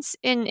moments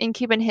in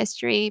Cuban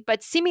history,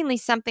 but seemingly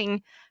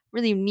something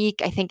really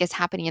unique, I think, is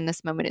happening in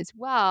this moment as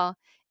well,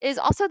 is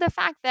also the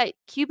fact that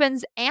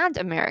Cubans and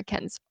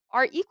Americans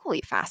are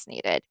equally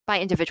fascinated by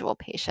individual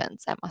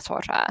patients at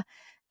Mazorra.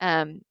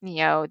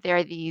 There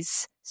are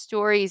these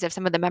stories of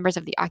some of the members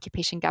of the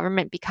occupation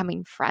government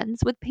becoming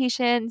friends with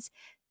patients,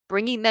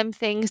 bringing them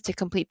things to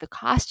complete the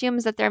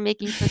costumes that they're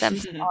making for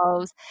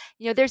themselves.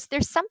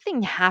 There's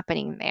something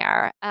happening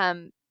there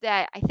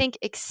that I think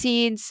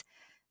exceeds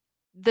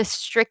the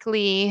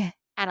strictly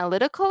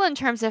analytical in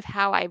terms of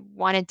how I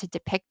wanted to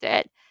depict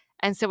it.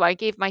 And so I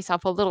gave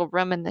myself a little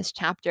room in this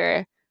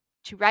chapter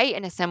to write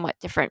in a somewhat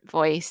different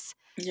voice,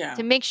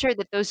 to make sure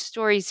that those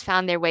stories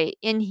found their way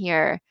in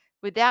here,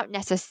 without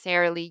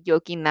necessarily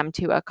yoking them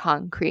to a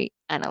concrete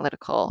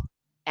analytical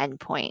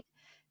endpoint.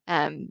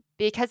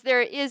 Because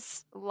there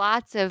is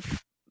lots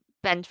of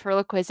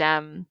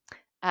ventriloquism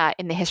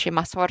in the history of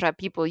Masora,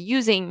 people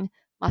using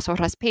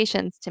Masora's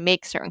patients to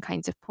make certain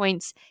kinds of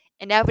points.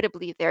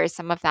 Inevitably, there is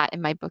some of that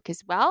in my book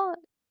as well,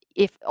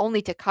 if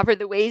only to cover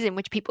the ways in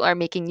which people are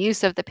making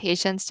use of the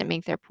patients to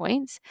make their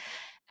points.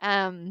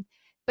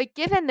 But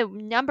given the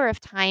number of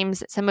times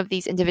that some of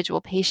these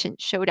individual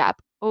patients showed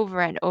up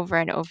over and over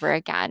and over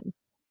again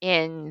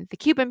in the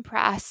Cuban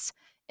press,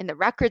 in the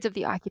records of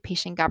the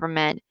occupation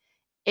government,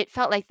 it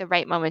felt like the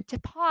right moment to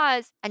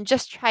pause and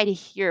just try to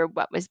hear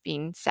what was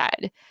being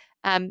said.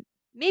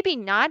 Maybe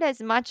not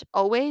as much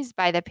always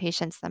by the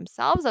patients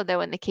themselves, although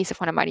in the case of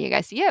Juana Maria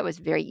Garcia, it was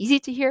very easy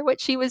to hear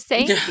what she was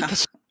saying because she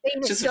was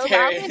saying it Just so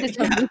very, loudly to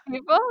so many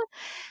people.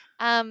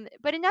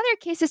 But in other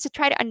cases, to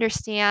try to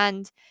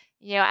understand,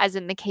 as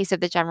in the case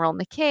of the general and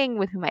the king,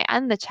 with whom I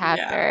end the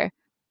chapter,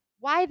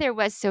 why there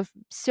was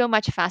so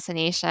much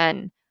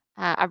fascination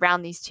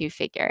around these two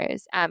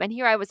figures. And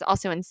here I was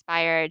also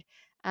inspired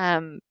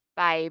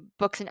by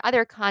books in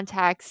other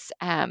contexts.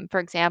 For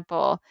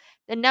example,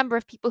 the number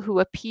of people who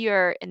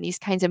appear in these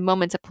kinds of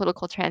moments of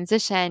political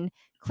transition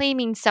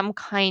claiming some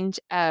kind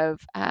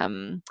of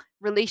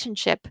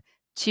relationship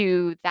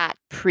to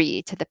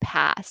the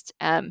past.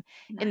 In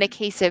the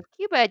case of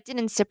Cuba, it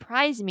didn't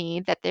surprise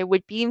me that there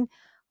would be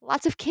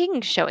lots of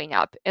kings showing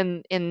up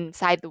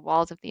inside the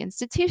walls of the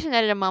institution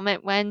at a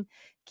moment when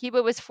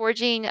Cuba was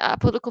forging a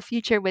political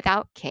future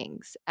without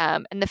kings.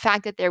 And the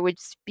fact that there would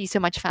be so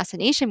much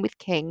fascination with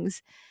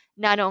kings,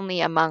 not only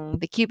among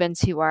the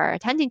Cubans who are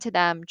attending to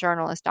them,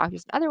 journalists,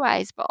 doctors, and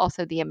otherwise, but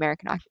also the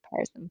American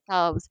occupiers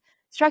themselves,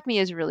 struck me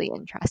as really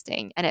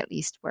interesting and at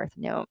least worth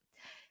note.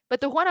 But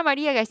the Juana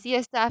Maria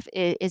Garcia stuff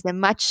is a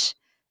much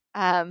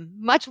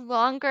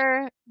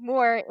longer,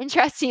 more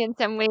interesting in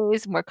some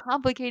ways, more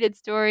complicated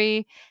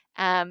story.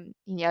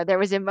 There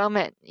was a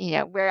moment,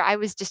 where I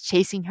was just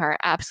chasing her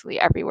absolutely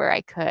everywhere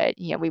I could.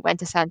 We went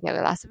to Santiago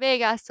de Las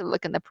Vegas to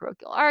look in the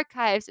parochial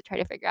archives to try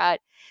to figure out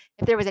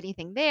if there was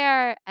anything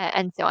there,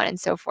 and so on and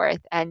so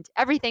forth. And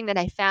everything that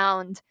I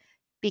found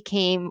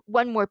became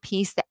one more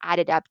piece that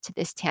added up to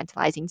this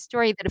tantalizing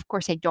story that, of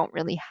course, I don't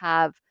really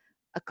have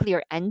a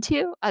clear end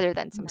to, other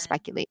than some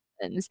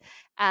speculations.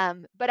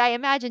 But I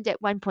imagined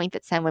at one point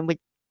that someone would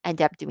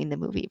end up doing the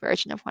movie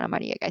version of Juana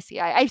Maria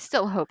Garcia. I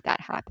still hope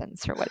that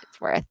happens for what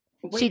it's worth.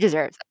 She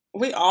deserves it.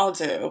 We all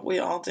do.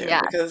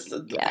 Yeah. Because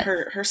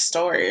her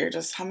story,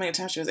 just how many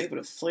times she was able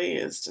to flee,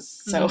 is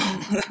just so.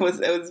 It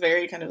was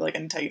very kind of like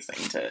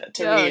enticing to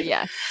read.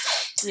 Yes.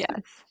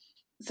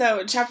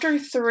 So, chapter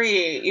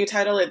 3, you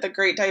title it "The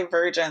Great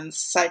Divergence: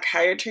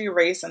 Psychiatry,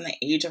 Race, and the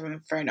Age of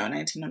Inferno,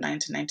 1909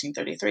 to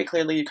 1933."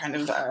 Clearly, you kind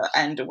of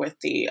end with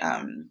the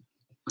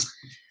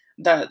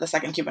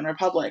Second Cuban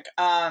Republic.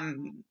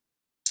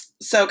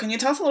 So, can you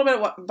tell us a little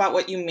bit about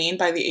what you mean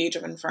by the Age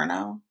of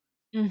Inferno?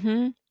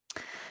 Mm-hmm.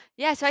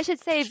 Yeah, so I should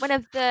say one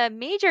of the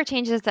major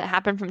changes that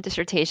happened from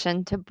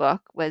dissertation to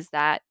book was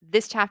that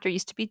this chapter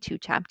used to be 2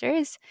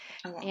 chapters.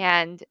 Oh, wow.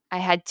 And I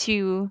had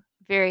 2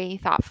 very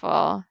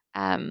thoughtful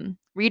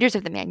readers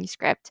of the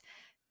manuscript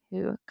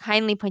who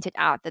kindly pointed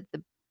out that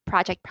the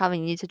project probably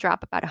needed to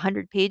drop about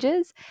 100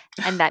 pages,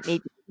 and that may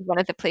be one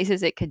of the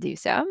places it could do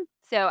so.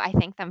 So I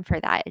thank them for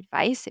that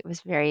advice. It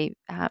was very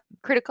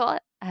critical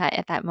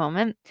at that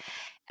moment.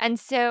 And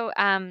so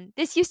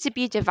this used to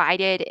be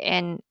divided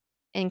in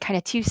kind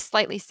of 2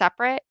 slightly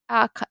separate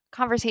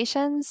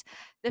conversations.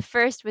 The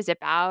first was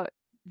about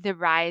the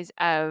rise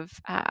of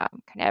kind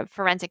of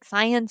forensic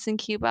science in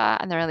Cuba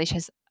and the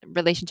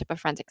relationship of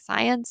forensic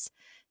science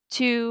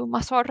to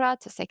Masora,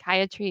 to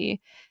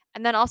psychiatry.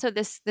 And then also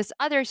this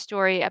other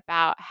story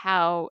about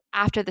how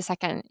after the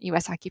second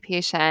U.S.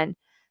 occupation,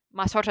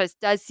 Masora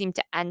does seem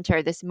to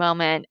enter this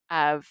moment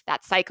of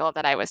that cycle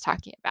that I was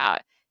talking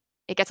about.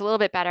 It gets a little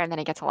bit better and then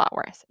it gets a lot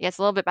worse. It gets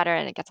a little bit better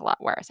and it gets a lot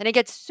worse. And it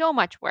gets so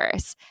much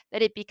worse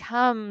that it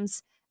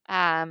becomes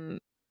a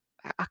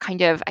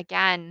kind of,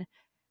 again,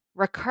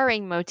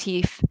 recurring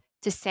motif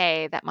to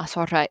say that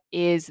Masora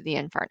is the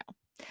inferno.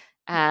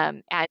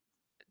 And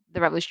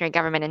the revolutionary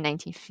government in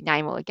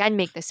 1959 will again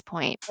make this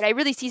point. But I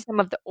really see some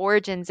of the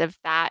origins of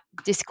that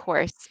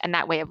discourse and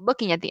that way of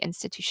looking at the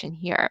institution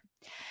here.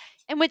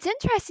 And what's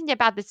interesting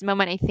about this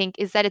moment, I think,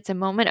 is that it's a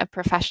moment of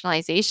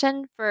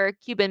professionalization for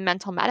Cuban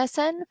mental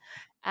medicine.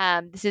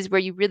 This is where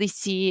you really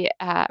see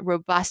a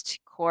robust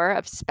core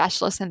of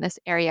specialists in this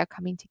area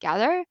coming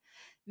together,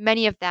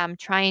 many of them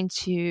trying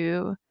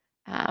to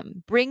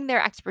bring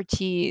their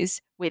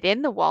expertise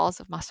within the walls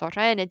of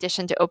Masora, in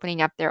addition to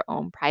opening up their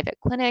own private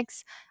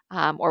clinics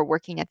or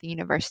working at the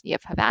University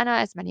of Havana,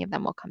 as many of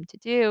them will come to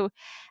do,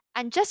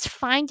 and just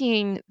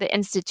finding the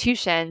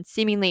institution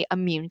seemingly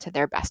immune to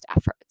their best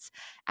efforts,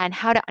 and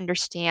how to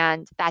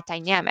understand that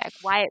dynamic,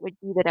 why it would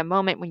be that a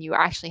moment when you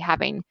are actually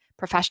having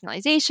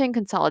professionalization,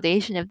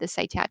 consolidation of the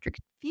psychiatric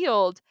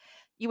field,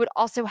 you would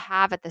also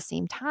have at the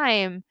same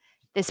time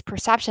this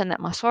perception that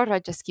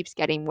Masora just keeps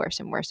getting worse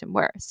and worse and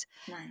worse.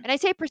 Right. And I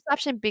say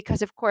perception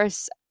because, of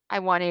course, I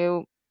want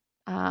to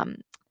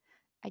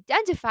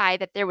identify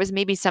that there was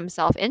maybe some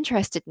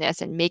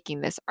self-interestedness in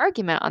making this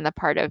argument on the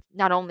part of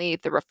not only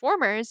the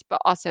reformers,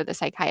 but also the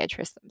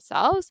psychiatrists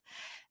themselves,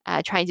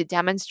 trying to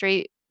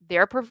demonstrate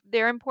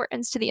their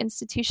importance to the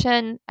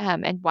institution,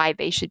 and why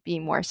they should be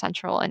more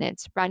central in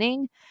its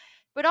running.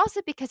 But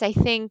also because I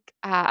think,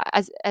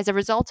 as a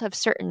result of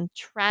certain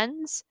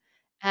trends,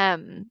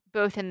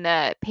 both in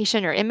the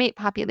patient or inmate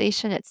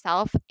population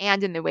itself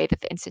and in the way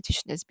that the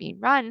institution is being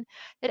run,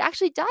 it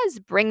actually does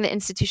bring the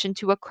institution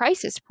to a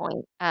crisis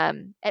point,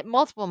 at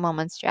multiple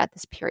moments throughout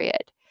this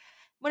period.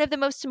 One of the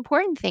most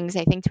important things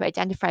I think to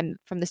identify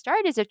from the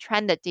start is a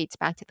trend that dates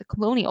back to the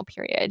colonial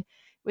period,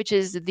 which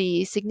is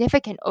the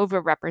significant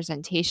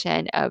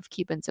overrepresentation of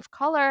Cubans of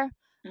color,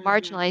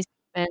 marginalized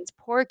Cubans,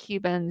 poor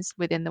Cubans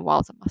within the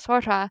walls of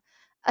Masora,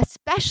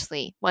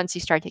 especially once you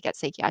start to get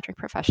psychiatric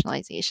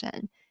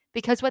professionalization.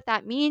 Because what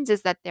that means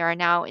is that there are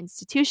now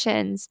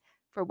institutions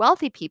for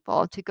wealthy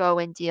people to go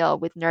and deal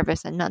with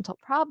nervous and mental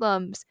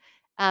problems,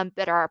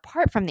 that are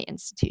apart from the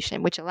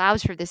institution, which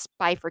allows for this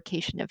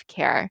bifurcation of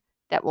care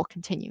that will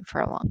continue for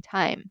a long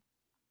time.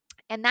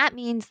 And that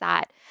means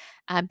that,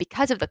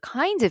 because of the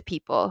kinds of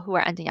people who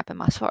are ending up in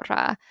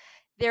Masora,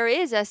 there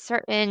is a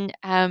certain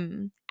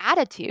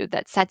attitude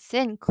that sets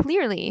in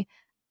clearly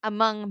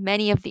among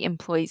many of the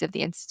employees of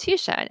the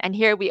institution. And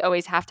here we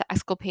always have to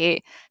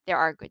exculpate: there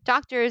are good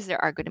doctors,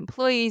 there are good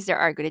employees, there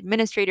are good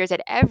administrators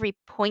at every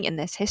point in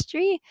this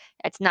history.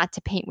 It's not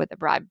to paint with a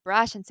broad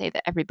brush and say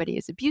that everybody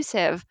is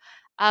abusive,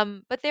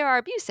 but there are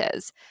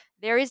abuses.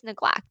 There is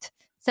neglect.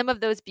 Some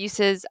of those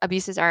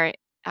abuses are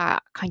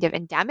kind of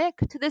endemic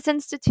to this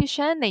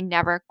institution. They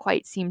never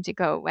quite seem to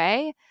go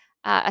away,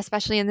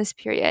 especially in this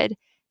period.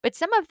 But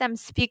some of them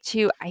speak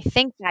to, I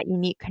think, that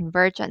unique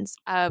convergence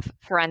of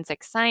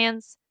forensic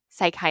science,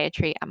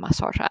 psychiatry, and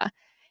Masora,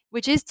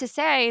 which is to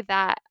say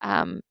that,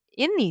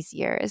 in these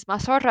years,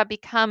 Masora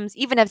becomes,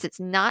 even as it's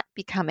not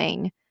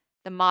becoming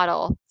the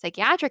model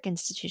psychiatric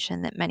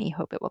institution that many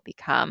hope it will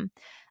become,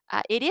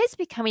 it is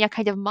becoming a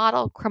kind of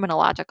model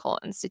criminological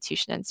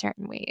institution in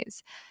certain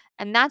ways.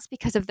 And that's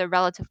because of the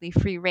relatively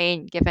free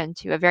rein given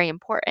to a very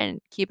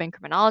important Cuban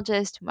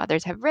criminologist whom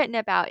others have written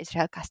about,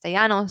 Israel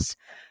Castellanos,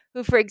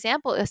 who, for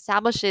example,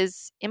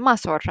 establishes in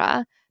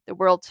Masora the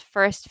world's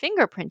first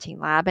fingerprinting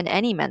lab in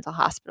any mental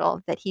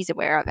hospital that he's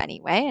aware of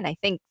anyway. And I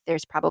think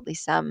there's probably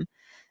some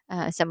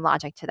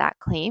logic to that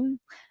claim.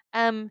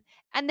 And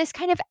this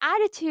kind of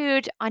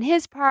attitude on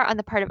his part, on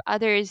the part of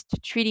others, to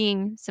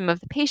treating some of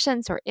the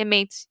patients or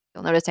inmates,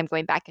 you'll notice I'm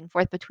going back and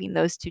forth between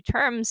those two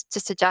terms to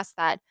suggest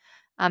that,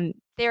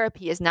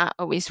 therapy is not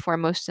always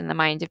foremost in the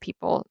mind of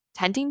people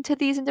tending to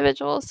these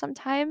individuals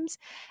sometimes,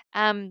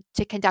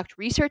 to conduct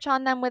research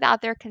on them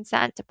without their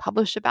consent, to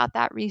publish about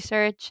that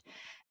research.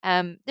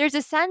 There's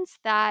a sense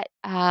that,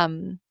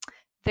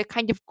 the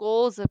kind of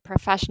goals of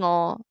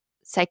professional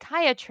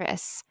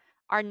psychiatrists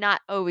are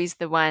not always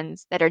the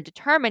ones that are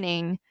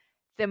determining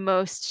the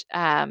most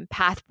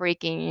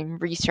path-breaking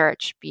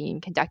research being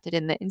conducted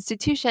in the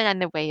institution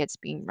and the way it's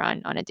being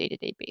run on a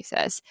day-to-day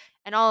basis.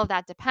 And all of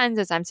that depends,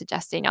 as I'm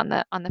suggesting, on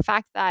the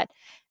fact that,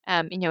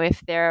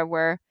 if there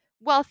were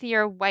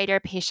wealthier, whiter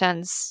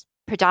patients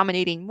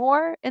predominating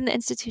more in the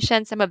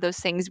institution, some of those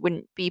things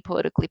wouldn't be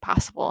politically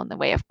possible in the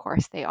way, of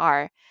course, they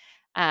are.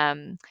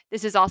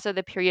 This is also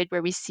the period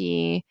where we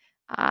see,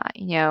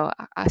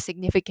 a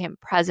significant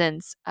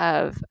presence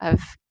of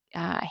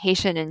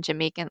Haitian and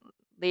Jamaican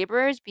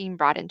laborers being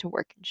brought into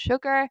work in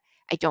sugar.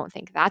 I don't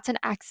think that's an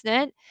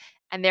accident.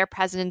 And their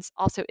presence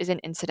also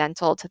isn't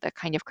incidental to the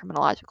kind of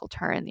criminological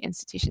turn the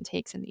institution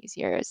takes in these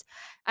years.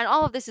 And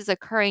all of this is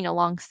occurring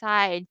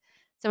alongside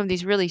some of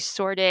these really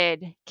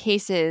sordid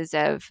cases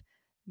of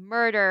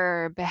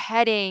murder,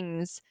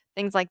 beheadings,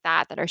 things like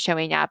that are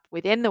showing up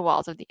within the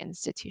walls of the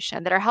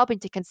institution that are helping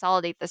to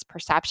consolidate this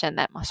perception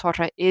that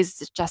Masora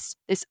is just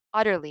this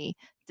utterly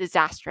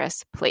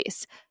disastrous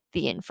place,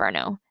 the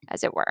inferno,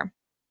 as it were.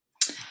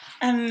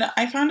 And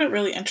I found it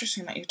really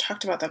interesting that you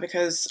talked about that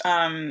because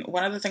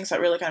one of the things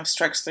that really kind of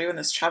strikes through in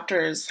this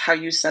chapter is how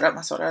you set up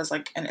Masora as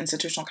like an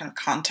institutional kind of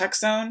context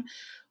zone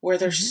where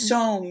there's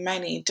so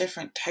many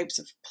different types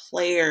of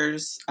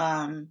players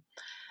and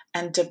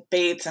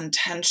debates and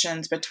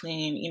tensions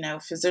between,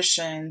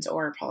 physicians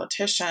or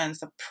politicians,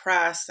 the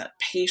press,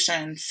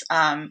 patients,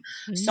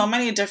 so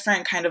many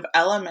different kind of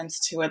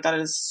elements to it that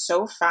is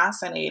so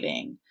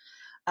fascinating.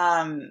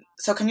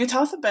 So can you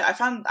tell us a bit? I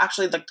found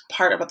actually the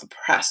part about the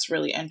press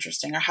really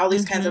interesting, or how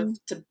these kinds of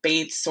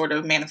debates sort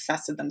of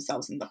manifested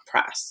themselves in the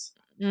press.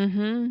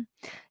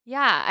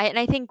 Yeah, and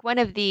I think one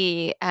of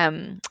the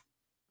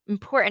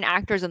important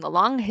actors in the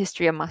long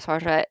history of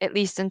Masora, at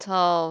least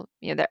until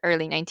the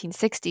early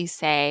 1960s,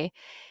 say,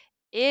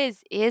 is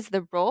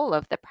the role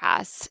of the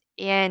press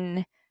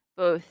in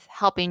both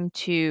helping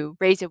to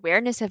raise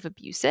awareness of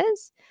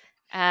abuses,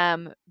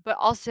 but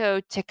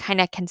also to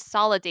kind of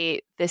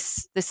consolidate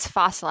this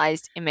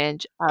fossilized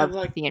image of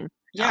like, the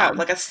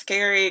like a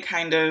scary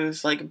kind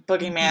of like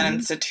boogeyman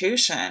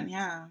institution.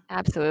 Yeah,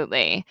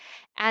 absolutely.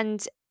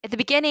 And at the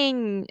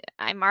beginning,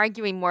 I'm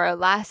arguing more or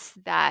less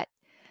that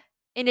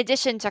in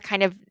addition to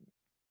kind of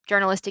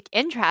journalistic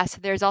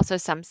interest, there's also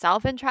some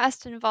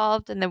self-interest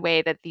involved in the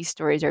way that these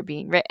stories are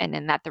being written,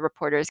 and that the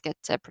reporters get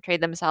to portray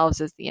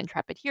themselves as the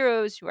intrepid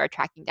heroes who are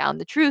tracking down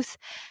the truth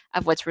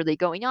of what's really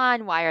going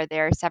on. Why are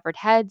there severed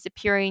heads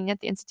appearing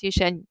at the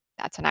institution?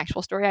 That's an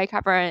actual story I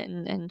cover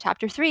in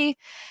chapter 3.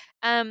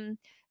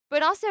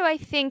 But also, I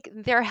think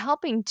they're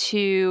helping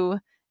to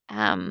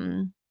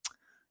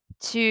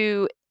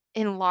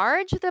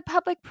enlarge the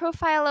public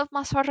profile of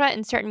Massorra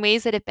in certain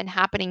ways that have been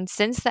happening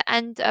since the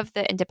end of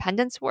the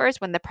independence wars,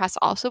 when the press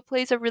also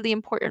plays a really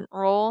important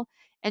role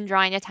in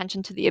drawing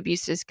attention to the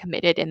abuses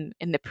committed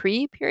in the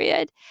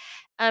pre-period.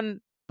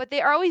 But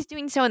they are always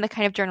doing so in the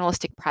kind of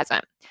journalistic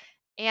present.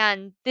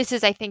 And this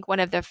is, I think, one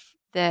of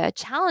the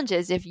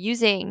challenges of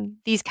using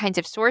these kinds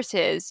of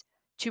sources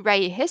to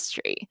write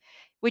history,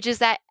 which is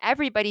that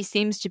everybody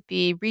seems to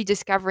be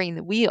rediscovering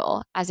the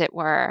wheel, as it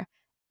were,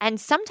 and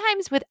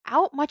sometimes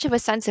without much of a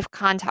sense of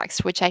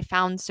context, which I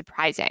found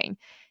surprising.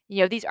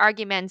 These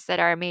arguments that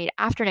are made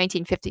after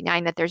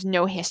 1959 that there's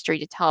no history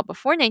to tell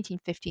before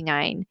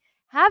 1959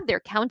 have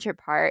their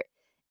counterpart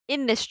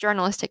in this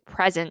journalistic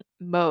present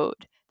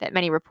mode that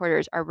many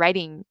reporters are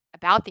writing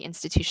about the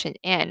institution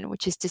in,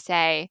 which is to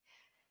say,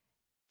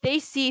 they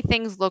see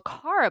things look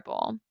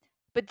horrible,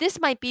 but this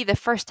might be the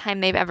first time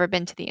they've ever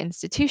been to the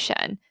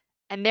institution,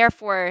 and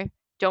therefore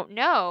don't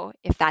know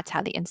if that's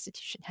how the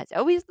institution has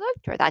always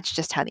looked, or that's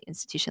just how the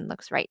institution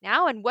looks right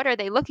now, and what are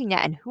they looking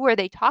at, and who are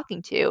they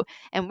talking to,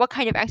 and what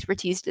kind of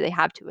expertise do they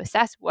have to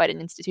assess what an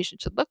institution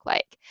should look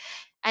like.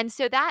 And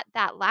so that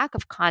lack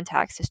of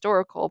context,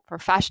 historical,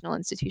 professional,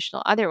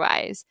 institutional,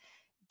 otherwise,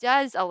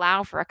 does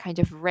allow for a kind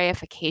of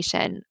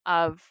reification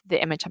of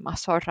the image of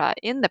Massorra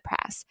in the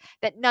press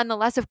that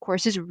nonetheless, of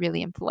course, is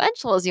really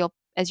influential, as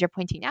you're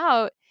pointing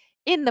out,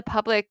 in the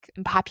public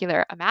and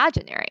popular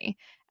imaginary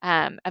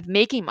of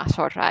making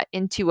Massorra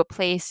into a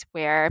place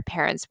where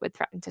parents would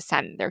threaten to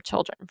send their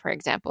children, for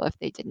example, if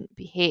they didn't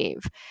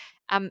behave.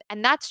 And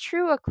that's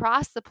true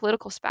across the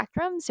political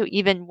spectrum. So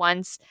even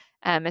once,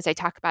 as I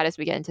talk about as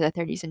we get into the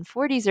 30s and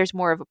 40s, there's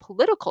more of a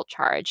political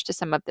charge to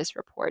some of this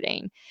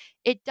reporting.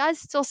 It does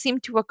still seem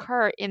to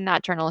occur in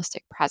that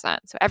journalistic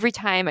present. So every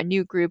time a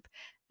new group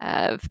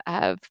of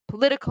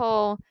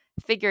political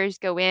figures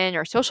go in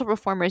or social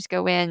reformers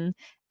go in,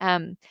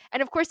 and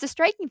of course, the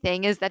striking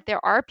thing is that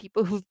there are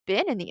people who've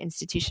been in the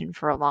institution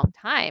for a long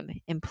time,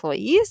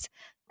 employees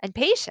and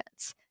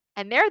patients.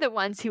 And they're the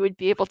ones who would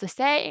be able to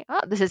say, oh,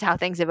 this is how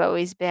things have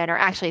always been, or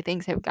actually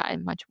things have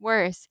gotten much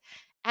worse.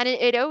 And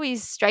it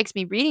always strikes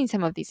me reading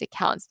some of these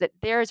accounts that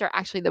theirs are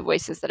actually the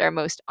voices that are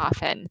most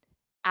often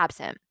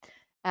absent.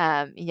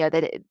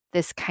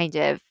 This kind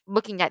of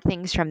looking at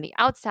things from the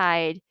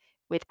outside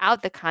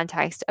without the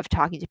context of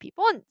talking to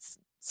people, and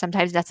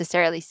sometimes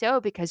necessarily so,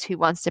 because who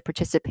wants to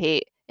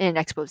participate in an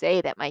expose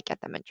that might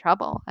get them in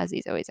trouble, as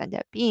these always end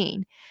up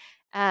being.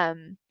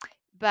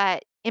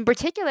 But in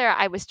particular,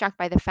 I was struck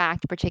by the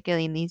fact,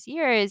 particularly in these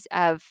years,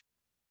 of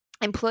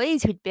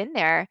employees who'd been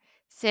there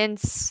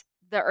since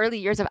the early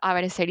years of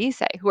Álvarez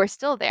Cerise, who are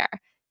still there.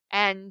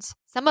 And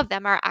some of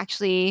them are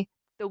actually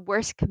the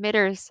worst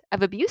committers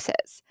of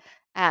abuses,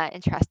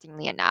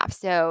 interestingly enough.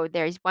 So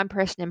there's one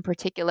person in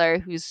particular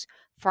who's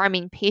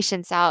farming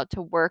patients out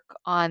to work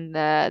on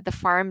the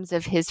farms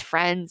of his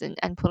friends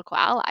and political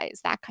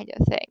allies, that kind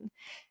of thing.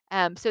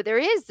 So there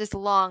is this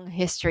long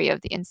history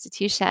of the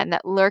institution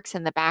that lurks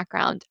in the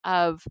background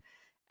of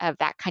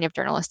that kind of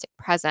journalistic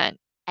present,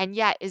 and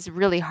yet is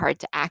really hard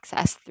to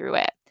access through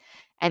it.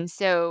 And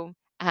so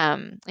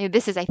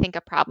this is, I think,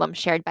 a problem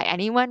shared by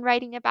anyone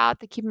writing about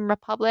the Cuban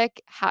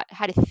Republic, how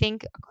to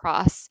think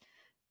across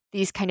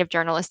these kind of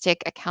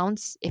journalistic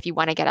accounts if you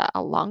want to get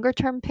a longer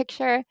term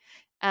picture.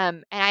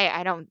 And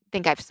I don't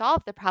think I've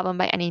solved the problem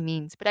by any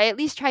means, but I at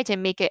least try to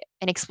make it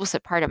an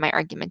explicit part of my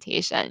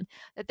argumentation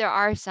that there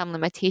are some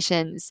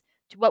limitations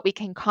to what we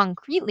can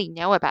concretely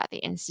know about the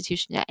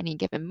institution at any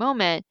given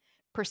moment,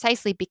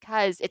 precisely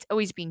because it's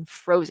always being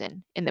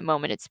frozen in the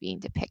moment it's being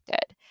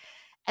depicted.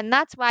 And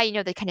that's why,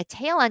 the kind of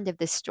tail end of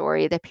this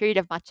story, the period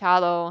of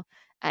Machado,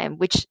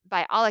 which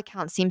by all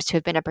accounts seems to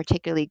have been a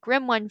particularly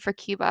grim one for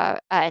Cuba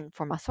and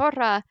for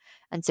Massorra,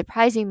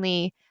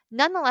 unsurprisingly,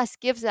 nonetheless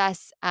gives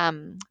us,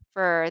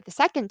 for the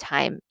second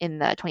time in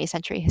the 20th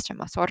century history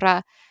of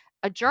Massorra,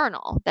 a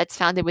journal that's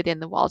founded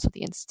within the walls of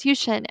the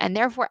institution, and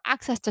therefore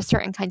access to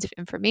certain kinds of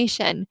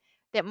information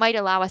that might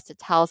allow us to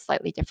tell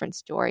slightly different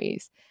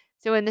stories.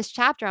 So in this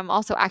chapter, I'm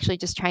also actually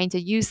just trying to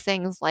use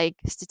things like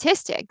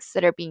statistics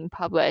that are being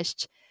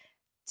published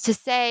to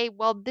say,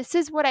 well, this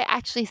is what I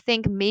actually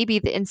think maybe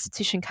the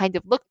institution kind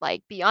of looked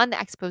like beyond the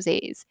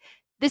exposés.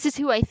 This is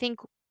who I think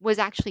was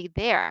actually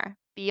there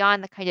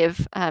beyond the kind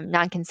of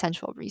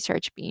non-consensual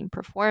research being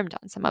performed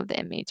on some of the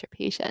inmates or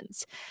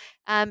patients.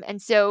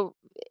 And so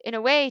in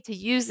a way, to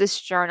use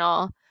this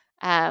journal,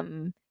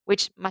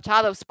 which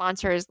Machado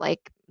sponsors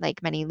like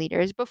many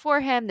leaders before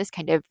him, this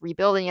kind of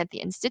rebuilding at the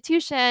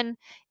institution.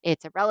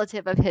 It's a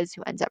relative of his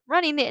who ends up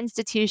running the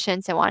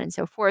institution, so on and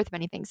so forth,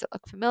 many things that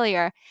look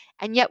familiar.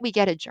 And yet we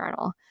get a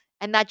journal.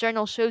 And that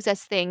journal shows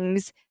us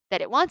things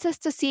that it wants us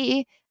to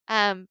see,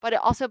 but it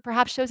also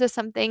perhaps shows us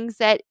some things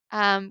that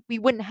we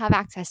wouldn't have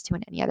access to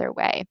in any other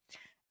way.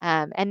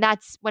 And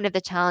that's one of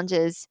the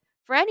challenges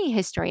for any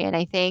historian,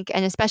 I think,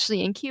 and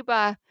especially in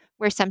Cuba,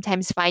 where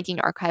sometimes finding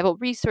archival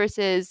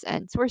resources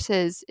and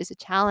sources is a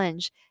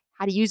challenge.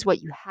 How to use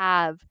what you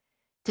have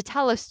to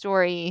tell a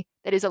story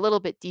that is a little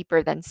bit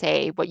deeper than,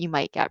 say, what you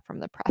might get from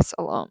the press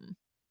alone.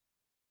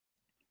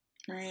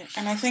 Right.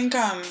 And I think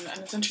and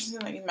it's interesting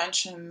that you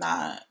mentioned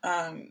that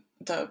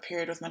the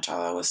period with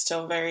Machado was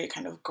still very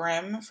kind of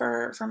grim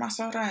for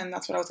Mazorra, and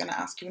that's what I was going to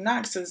ask you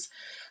next is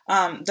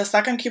the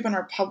Second Cuban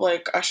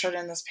Republic ushered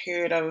in this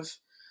period of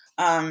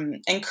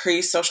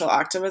increased social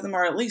activism,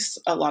 or at least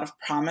a lot of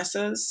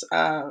promises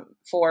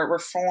for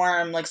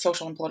reform, like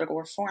social and political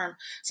reform.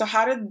 So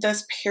how did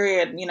this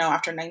period,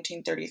 after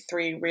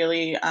 1933,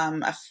 really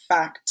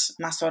affect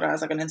Mazorra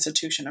as like an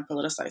institution, a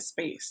politicized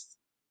space?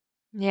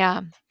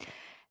 Yeah.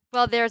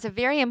 Well, there's a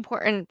very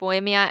important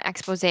Bohemia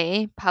expose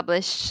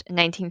published in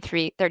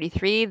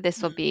 1933.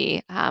 This will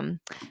be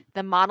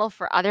the model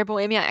for other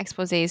Bohemia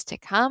exposés to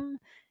come,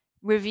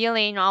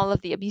 revealing all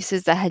of the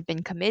abuses that had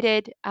been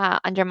committed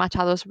under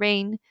Machado's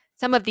reign.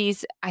 Some of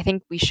these, I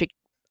think we should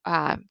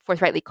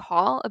forthrightly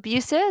call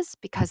abuses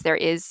because there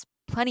is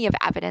plenty of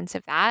evidence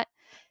of that.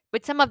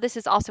 But some of this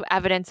is also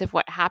evidence of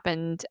what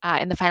happened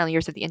in the final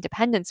years of the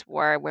Independence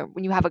War, where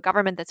when you have a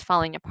government that's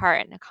falling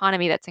apart, an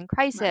economy that's in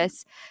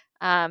crisis,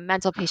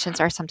 mental patients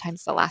are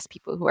sometimes the last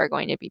people who are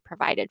going to be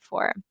provided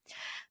for.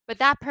 But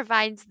that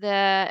provides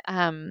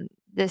the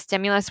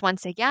stimulus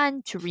once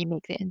again to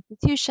remake the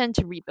institution,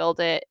 to rebuild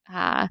it,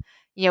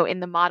 in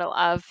the model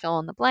of fill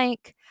in the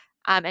blank.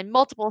 And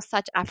multiple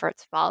such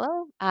efforts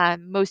follow,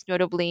 most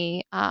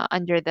notably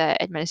under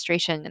the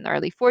administration in the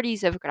early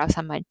 40s of Grau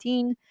San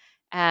Martin,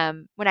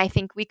 when I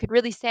think we could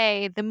really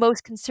say the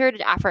most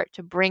concerted effort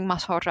to bring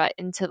Mazorra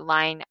into the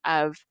line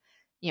of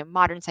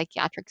modern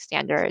psychiatric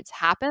standards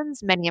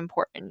happens. Many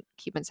important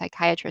Cuban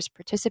psychiatrists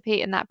participate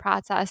in that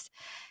process.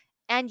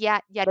 And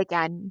yet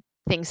again,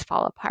 things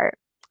fall apart.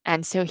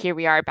 And so here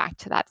we are back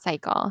to that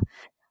cycle.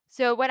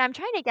 So what I'm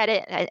trying to get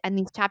at in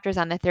these chapters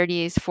on the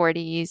 30s,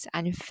 40s,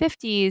 and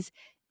 50s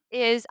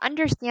is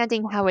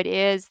understanding how it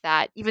is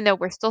that even though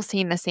we're still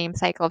seeing the same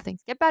cycle of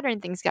things get better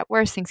and things get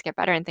worse, things get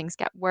better and things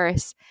get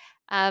worse,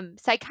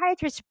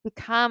 psychiatrists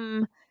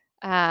become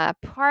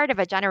part of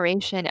a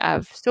generation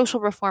of social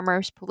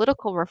reformers,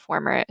 political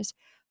reformers,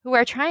 who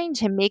are trying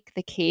to make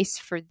the case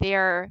for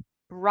their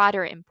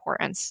broader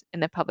importance in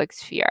the public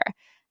sphere.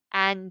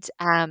 And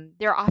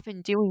they're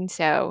often doing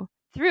so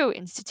through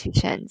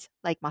institutions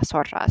like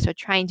Mazorra, so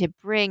trying to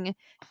bring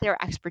their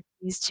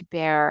expertise to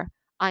bear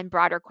on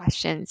broader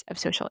questions of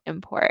social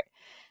import.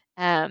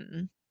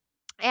 And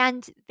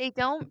they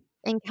don't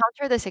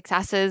encounter the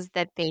successes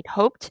that they'd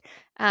hoped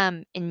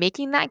in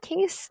making that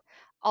case,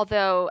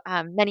 although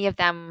many of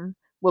them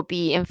will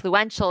be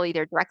influential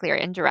either directly or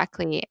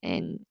indirectly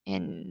in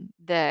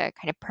the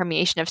kind of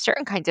permeation of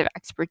certain kinds of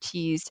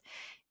expertise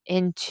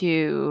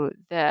into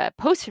the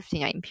post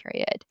 59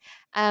 period.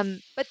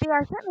 But they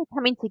are certainly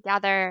coming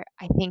together,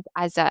 I think,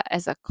 as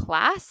a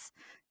class.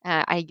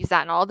 I use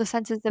that in all the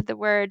senses of the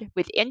word,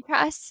 with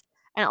interests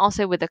and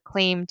also with a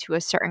claim to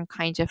a certain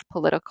kind of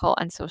political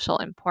and social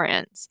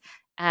importance.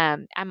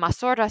 And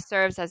Mazorra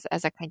serves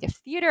as a kind of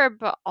theater,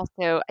 but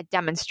also a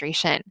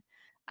demonstration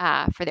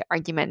for the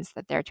arguments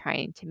that they're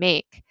trying to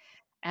make.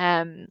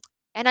 And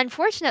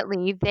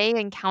unfortunately, they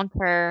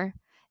encounter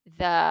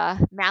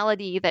the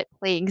malady that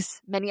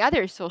plagues many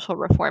other social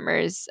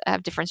reformers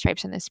of different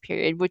stripes in this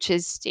period, which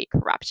is state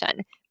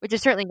corruption, which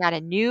is certainly not a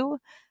new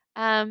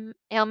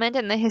ailment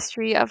in the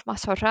history of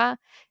Mazorra,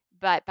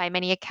 but by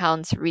many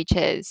accounts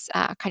reaches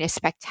kind of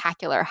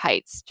spectacular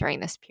heights during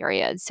this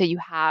period. So you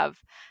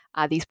have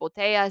these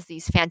botellas,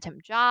 these phantom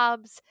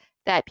jobs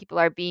that people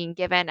are being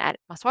given at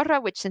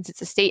Mazorra, which, since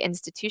it's a state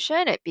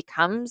institution, it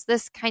becomes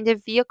this kind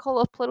of vehicle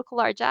of political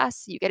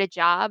largesse. You get a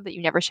job that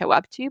you never show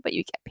up to, but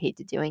you get paid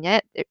to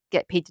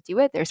do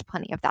it. There's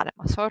plenty of that at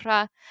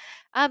Mazorra.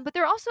 But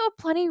there are also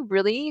plenty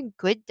really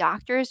good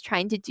doctors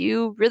trying to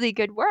do really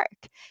good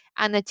work.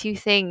 And the two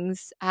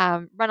things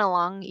run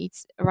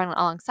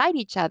alongside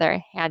each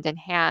other, hand in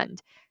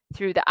hand,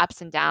 through the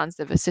ups and downs,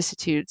 the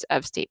vicissitudes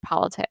of state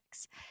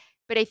politics.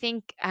 But I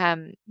think,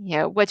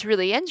 what's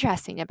really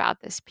interesting about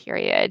this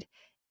period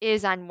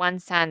is, on one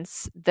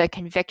sense, the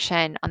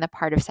conviction on the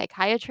part of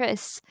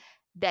psychiatrists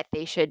that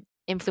they should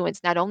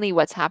influence not only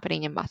what's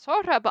happening in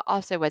Mazorra, but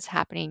also what's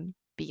happening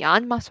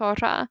beyond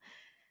Mazorra.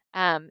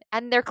 And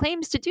their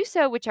claims to do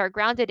so, which are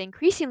grounded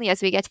increasingly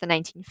as we get to the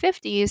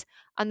 1950s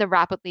on the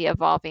rapidly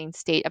evolving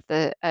state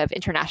of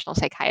international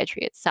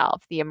psychiatry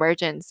itself, the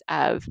emergence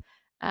of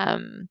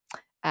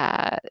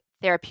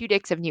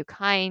therapeutics of new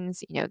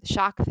kinds, the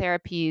shock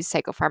therapies,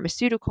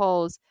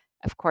 psychopharmaceuticals,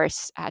 of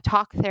course,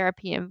 talk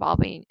therapy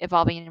evolving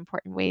in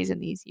important ways in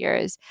these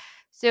years.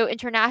 So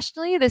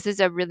internationally, this is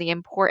a really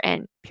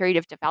important period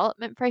of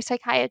development for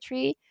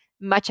psychiatry,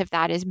 much of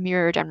that is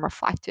mirrored and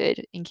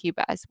reflected in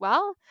Cuba as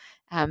well.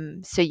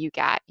 So you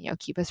get,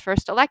 Cuba's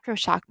first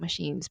electroshock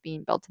machines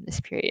being built in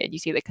this period. You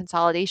see the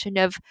consolidation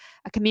of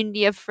a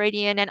community of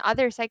Freudian and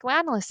other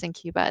psychoanalysts in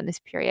Cuba in this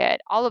period.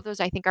 All of those,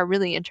 I think, are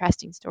really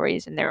interesting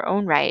stories in their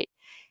own right.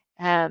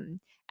 And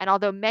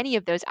although many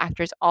of those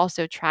actors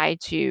also try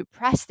to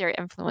press their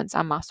influence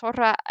on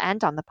Mazorra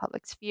and on the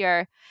public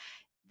sphere,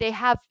 they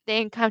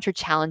encounter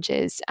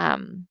challenges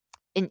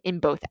in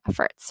both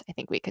efforts, I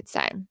think we could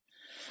say.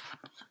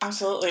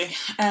 Absolutely.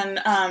 And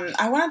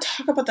I want to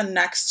talk about the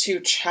next two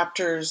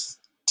chapters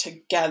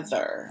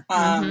together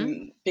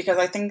because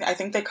I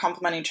think they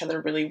complement each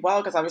other really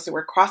well, because obviously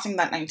we're crossing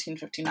that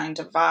 1959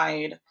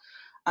 divide.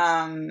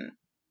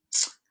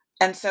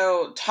 And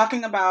so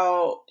talking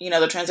about,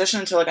 the transition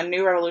into like a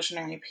new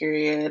revolutionary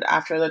period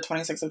after the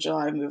 26th of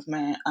July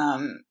movement,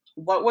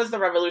 what was the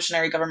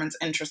revolutionary government's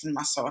interest in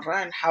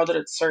Mazorra, and how did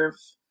it serve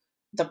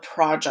the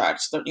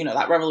project,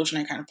 that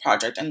revolutionary kind of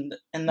project in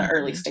the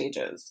early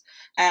stages?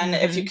 And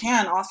if you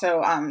can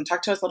also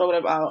talk to us a little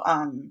bit about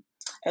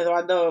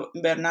Eduardo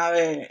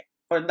Bernabe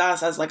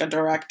Ordaz as like a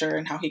director,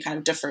 and how he kind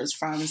of differs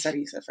from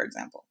Cerize, for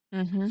example.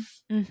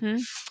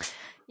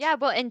 Yeah,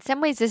 well, in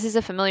some ways, this is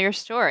a familiar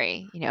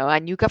story. A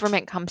new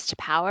government comes to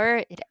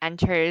power, it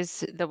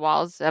enters the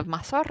walls of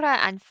Mazorra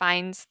and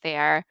finds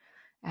there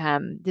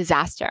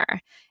disaster.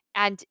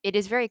 And it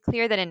is very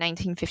clear that in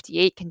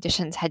 1958,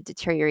 conditions had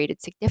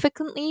deteriorated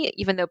significantly,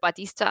 even though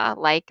Batista,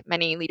 like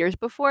many leaders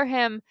before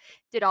him,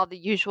 did all the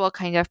usual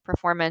kind of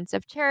performance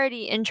of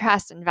charity,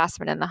 interest,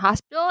 investment in the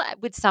hospital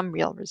with some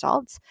real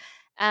results.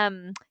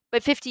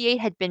 But 58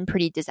 had been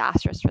pretty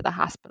disastrous for the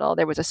hospital.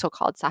 There was a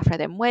so-called Zafra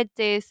de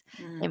Muertes,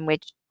 in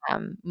which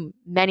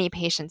many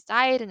patients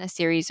died in a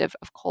series of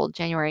cold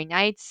January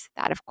nights.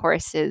 That, of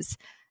course, is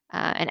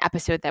an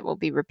episode that will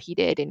be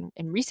repeated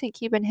in recent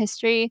Cuban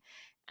history.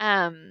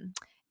 And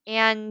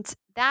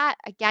that,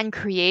 again,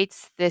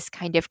 creates this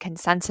kind of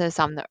consensus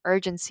on the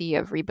urgency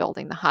of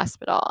rebuilding the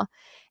hospital.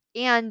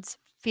 And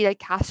Fidel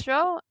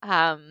Castro,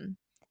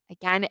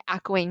 again,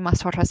 echoing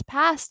Mazorra's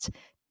past,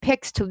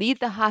 picks to lead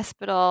the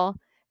hospital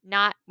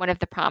not one of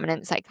the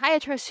prominent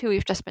psychiatrists who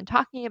we've just been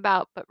talking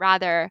about, but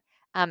rather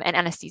an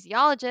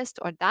anesthesiologist,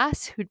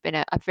 Ordaz, who'd been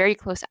a very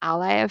close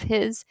ally of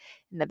his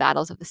in the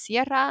battles of the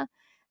Sierra.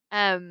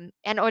 And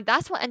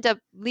Ordaz will end up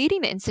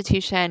leading the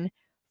institution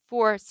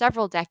for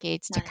several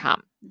decades to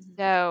come.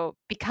 So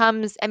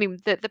becomes,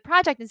 the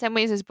project in some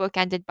ways is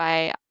bookended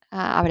by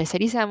Abre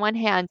Ceriza on one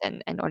hand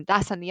and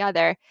Ordaz on the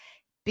other,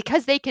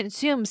 because they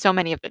consume so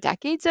many of the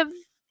decades of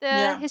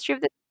the history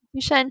of the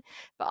institution,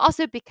 but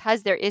also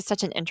because there is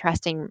such an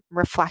interesting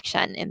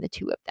reflection in the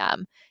two of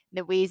them,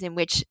 the ways in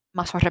which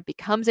Mazorra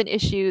becomes an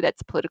issue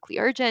that's politically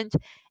urgent,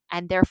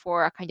 and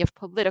therefore a kind of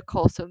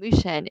political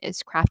solution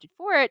is crafted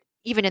for it,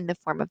 even in the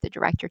form of the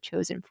director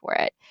chosen for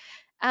it.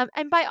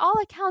 And by all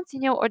accounts,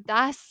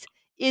 Ordaz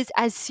is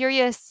as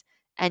serious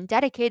and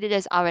dedicated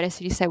as Abre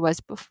Ceriza was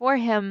before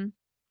him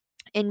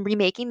in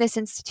remaking this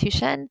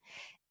institution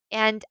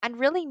and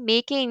really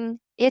making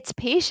its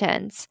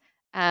patients,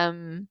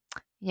 the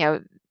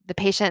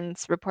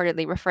patients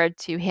reportedly referred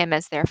to him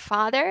as their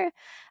father.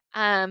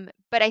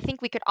 But I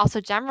think we could also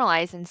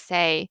generalize and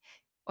say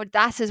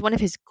Ordaz is one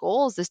of his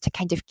goals is to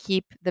kind of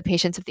keep the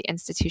patients of the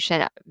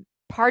institution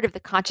part of the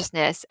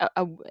consciousness,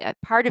 a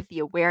part of the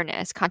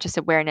awareness, conscious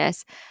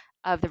awareness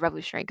of the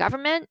revolutionary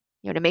government,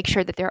 to make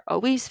sure that they're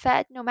always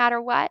fed no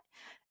matter what.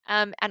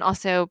 And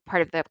also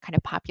part of the kind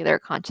of popular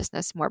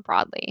consciousness more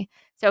broadly.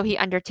 So he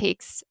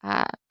undertakes,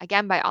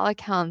 again, by all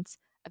accounts,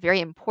 a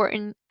very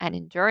important and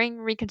enduring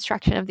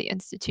reconstruction of the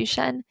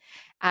institution,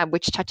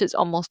 which touches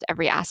almost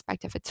every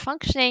aspect of its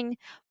functioning,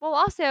 while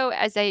also,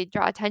 as I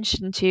draw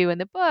attention to in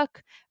the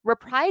book,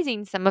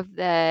 reprising some of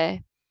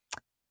the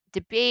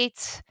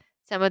debates,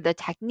 some of the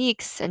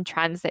techniques and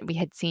trends that we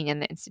had seen in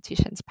the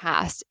institution's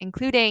past,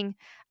 including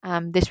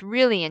this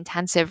really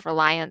intensive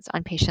reliance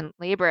on patient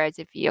labor as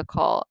a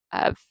vehicle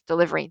of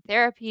delivering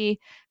therapy,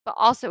 but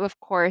also, of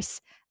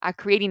course,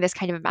 creating this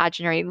kind of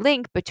imaginary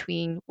link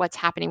between what's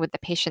happening with the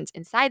patients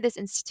inside this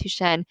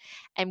institution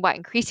and what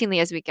increasingly,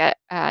 as we get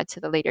to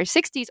the later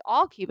 60s,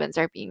 all Cubans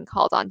are being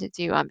called on to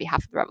do on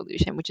behalf of the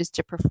revolution, which is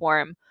to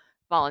perform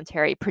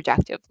voluntary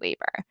productive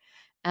labor.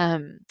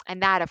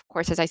 And that, of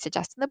course, as I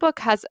suggest in the book,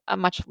 has a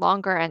much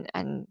longer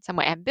and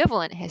somewhat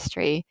ambivalent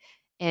history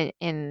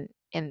in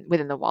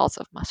within the walls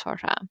of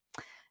Mazorra.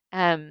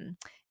 And,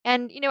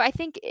 I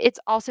think it's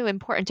also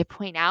important to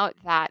point out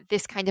that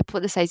this kind of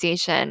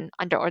politicization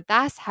under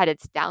Ordaz had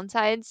its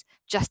downsides,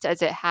 just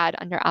as it had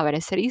under Abre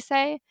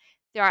Ceriza.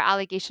 There are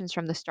allegations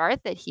from the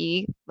start that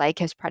he, like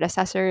his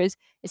predecessors,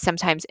 is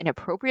sometimes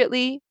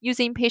inappropriately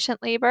using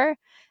patient labor.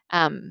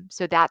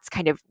 So that's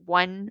kind of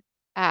one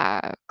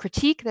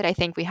critique that I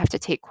think we have to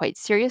take quite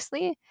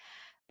seriously.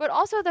 But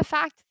also the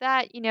fact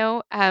that,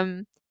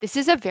 this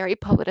is a very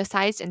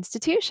politicized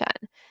institution.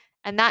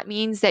 And that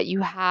means that you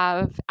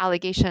have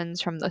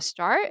allegations from the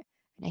start.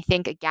 And I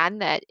think, again,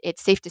 that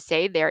it's safe to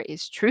say there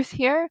is truth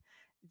here,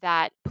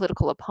 that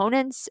political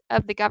opponents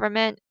of the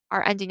government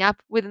are ending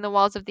up within the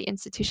walls of the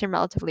institution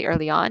relatively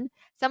early on,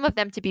 some of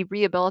them to be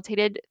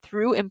rehabilitated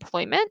through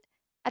employment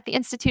at the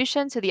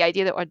institution. So the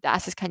idea that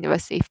Ordaz is kind of a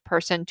safe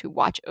person to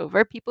watch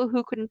over people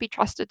who couldn't be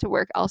trusted to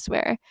work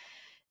elsewhere.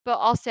 But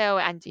also,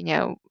 and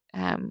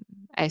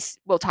as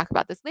we'll talk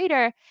about this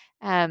later,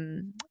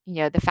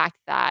 the fact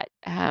that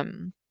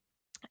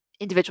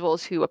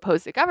individuals who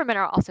oppose the government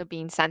are also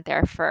being sent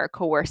there for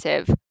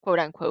coercive, quote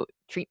unquote,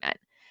 treatment,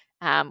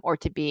 or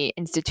to be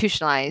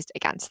institutionalized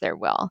against their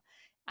will.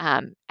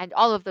 And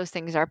all of those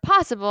things are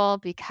possible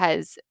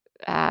because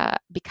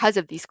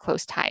of these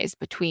close ties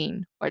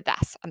between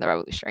Ordaz and the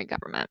revolutionary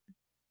government.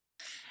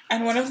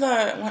 And one of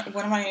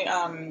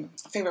my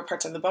favorite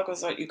parts of the book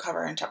was what you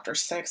cover in chapter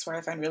 6, where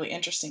I find really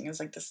interesting is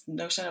like this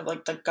notion of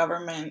like the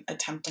government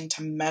attempting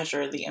to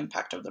measure the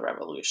impact of the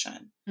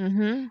revolution,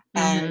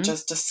 and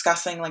just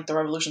discussing like the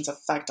revolution's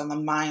effect on the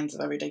minds of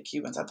everyday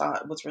Cubans. I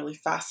thought was really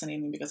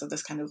fascinating because of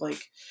this kind of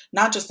like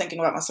not just thinking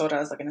about Masora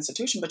as like an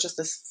institution, but just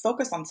this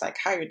focus on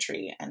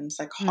psychiatry and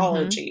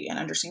psychology and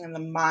understanding the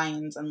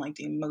minds and like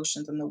the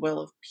emotions and the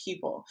will of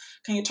people.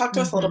 Can you talk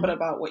to us a little bit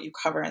about what you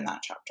cover in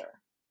that chapter?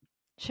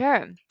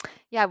 Sure.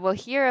 Yeah, well,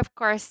 here, of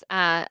course,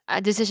 a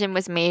decision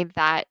was made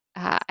that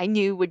I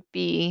knew would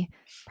be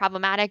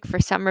problematic for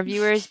some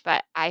reviewers,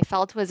 but I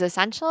felt was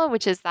essential,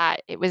 which is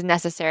that it was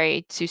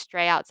necessary to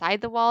stray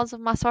outside the walls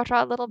of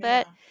Masora a little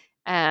bit.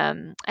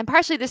 And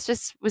partially this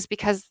just was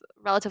because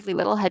relatively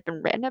little had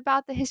been written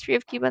about the history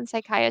of Cuban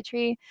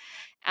psychiatry.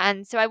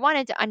 And so I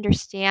wanted to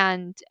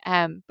understand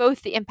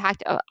both the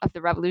impact of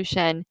the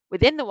revolution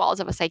within the walls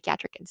of a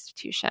psychiatric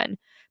institution,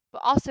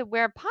 but also,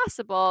 where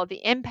possible,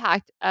 the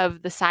impact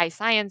of the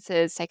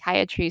sciences,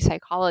 psychiatry,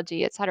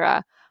 psychology,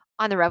 etc.,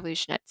 on the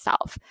revolution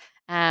itself.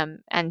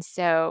 And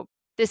so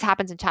this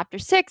happens in chapter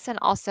 6 and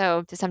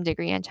also to some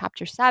degree in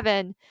chapter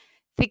 7,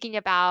 thinking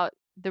about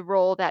the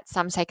role that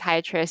some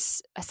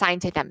psychiatrists assign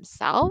to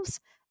themselves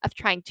of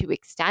trying to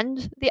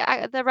extend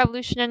the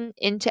revolution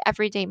into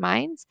everyday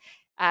minds.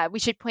 We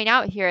should point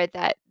out here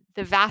that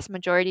the vast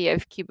majority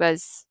of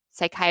Cuba's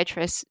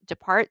psychiatrists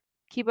depart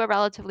Cuba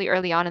relatively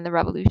early on in the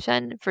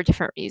revolution for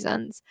different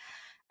reasons.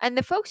 And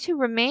the folks who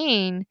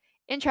remain,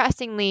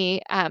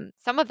 interestingly,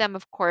 some of them,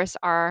 of course,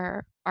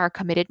 are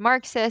committed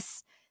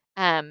Marxists.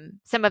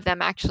 Some of them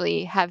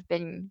actually have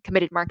been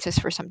committed Marxists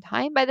for some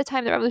time by the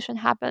time the revolution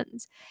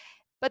happens.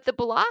 But the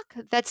bloc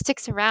that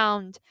sticks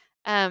around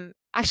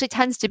actually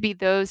tends to be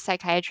those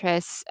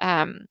psychiatrists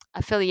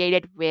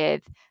affiliated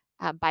with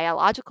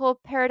biological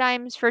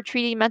paradigms for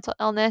treating mental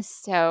illness.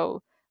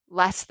 So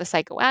less the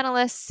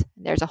psychoanalysts.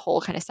 There's a whole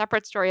kind of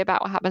separate story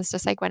about what happens to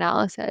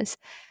psychoanalysis.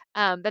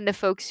 Than the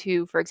folks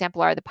who, for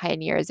example, are the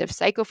pioneers of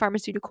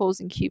psychopharmaceuticals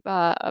in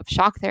Cuba, of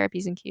shock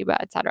therapies in Cuba,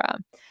 etc.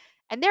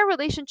 And their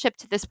relationship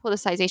to this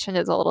politicization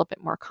is a little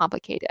bit more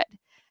complicated.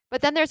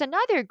 But then there's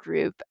another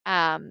group,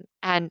 and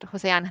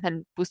José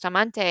Ángel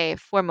Bustamante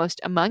foremost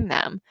among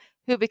them,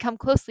 who become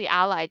closely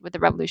allied with the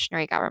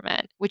revolutionary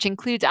government, which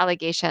includes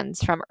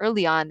allegations from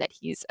early on that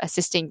he's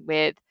assisting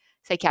with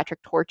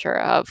psychiatric torture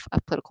of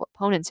political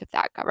opponents of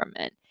that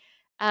government.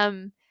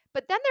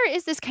 But then there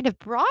is this kind of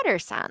broader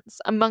sense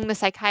among the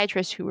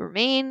psychiatrists who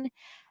remain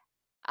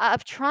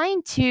of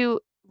trying to,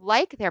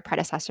 like their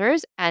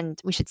predecessors, and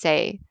we should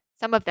say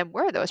some of them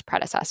were those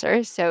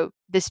predecessors, so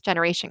this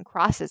generation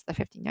crosses the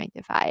 59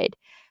 divide,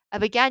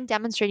 of again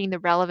demonstrating the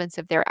relevance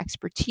of their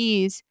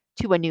expertise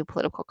to a new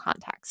political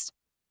context.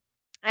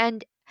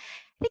 And I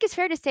think it's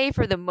fair to say,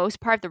 for the most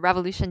part, the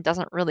revolution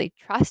doesn't really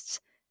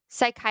trust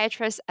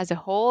psychiatrists as a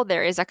whole.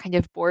 There is a kind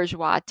of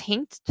bourgeois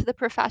taint to the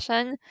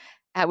profession,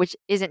 which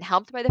isn't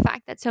helped by the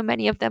fact that so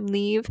many of them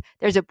leave.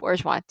 There's a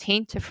bourgeois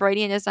taint to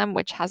Freudianism,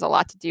 which has a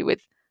lot to do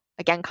with,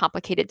 again,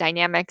 complicated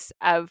dynamics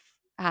of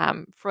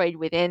Freud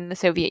within the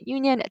Soviet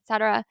Union,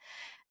 etc.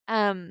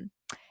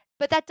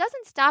 But that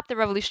doesn't stop the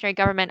revolutionary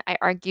government, I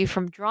argue,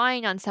 from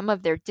drawing on some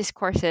of their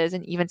discourses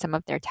and even some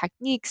of their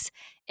techniques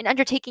in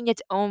undertaking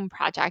its own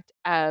project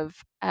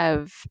of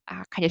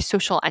kind of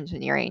social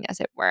engineering, as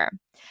it were.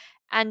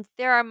 And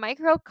there are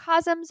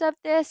microcosms of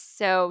this.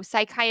 So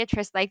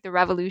psychiatrists, like the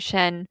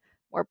revolution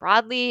more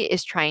broadly,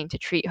 is trying to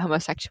treat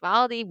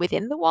homosexuality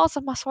within the walls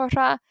of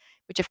Masora,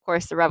 which, of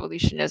course, the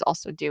revolution is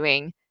also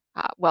doing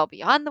well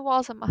beyond the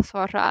walls of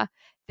Masora.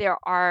 There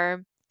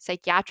are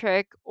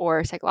psychiatric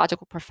or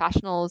psychological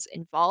professionals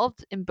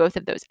involved in both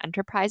of those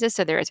enterprises,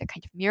 so there is a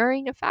kind of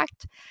mirroring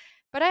effect.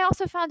 But I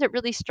also found it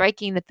really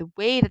striking that the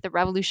way that the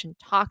revolution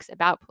talks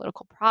about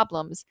political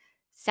problems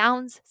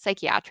sounds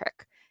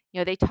psychiatric.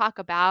 They talk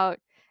about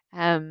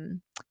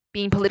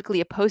being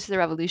politically opposed to the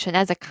revolution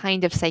as a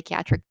kind of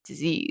psychiatric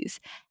disease.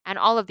 And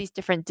all of these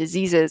different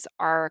diseases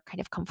are kind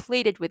of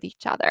conflated with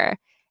each other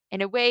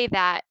in a way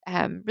that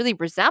really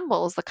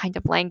resembles the kind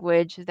of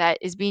language that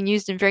is being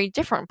used in very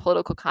different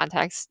political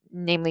contexts,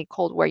 namely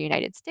Cold War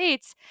United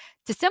States,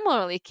 to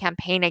similarly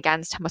campaign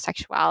against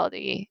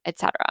homosexuality,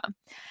 etc.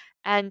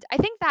 And I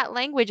think that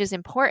language is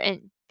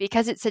important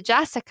because it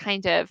suggests a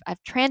kind of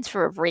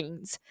transfer of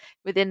reins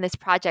within this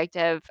project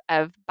of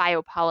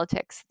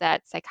biopolitics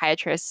that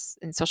psychiatrists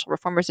and social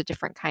reformers of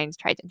different kinds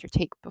tried to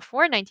undertake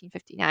before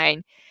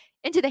 1959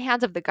 into the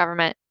hands of the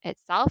government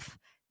itself,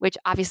 which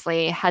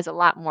obviously has a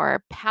lot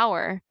more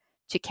power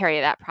to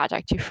carry that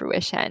project to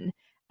fruition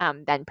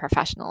than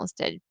professionals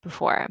did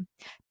before.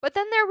 But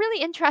then there are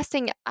really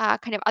interesting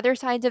kind of other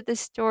sides of this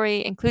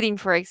story, including,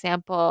 for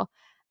example,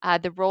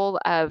 the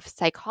role of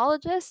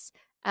psychologists,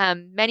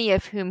 many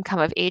of whom come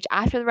of age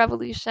after the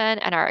revolution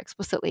and are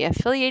explicitly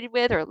affiliated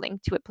with or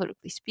linked to it,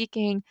 politically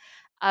speaking,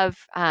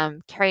 of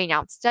carrying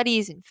out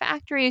studies in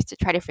factories to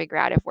try to figure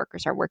out if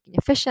workers are working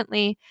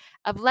efficiently,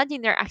 of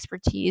lending their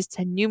expertise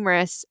to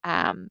numerous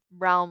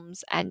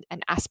realms and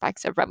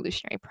aspects of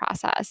revolutionary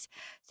process.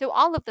 So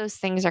all of those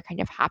things are kind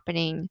of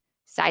happening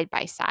side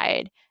by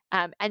side.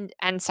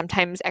 And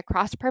sometimes at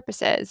cross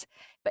purposes,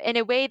 but in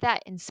a way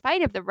that, in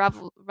spite of the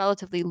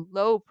relatively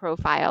low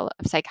profile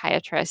of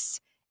psychiatrists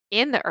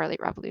in the early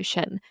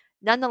revolution,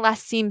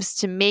 nonetheless seems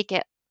to make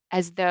it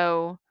as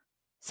though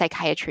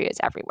psychiatry is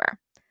everywhere.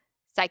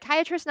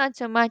 Psychiatrists, not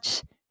so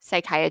much.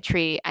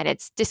 Psychiatry and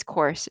its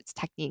discourse, its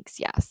techniques,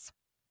 yes.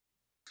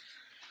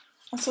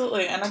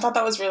 Absolutely. And I thought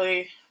that was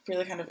really,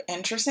 really kind of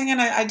interesting. And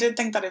I did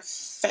think that it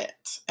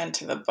fit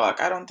into the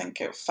book. I don't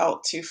think it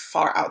felt too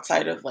far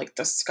outside of like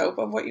the scope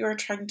of what you were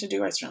trying to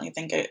do. I certainly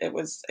think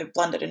it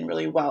blended in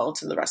really well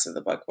to the rest of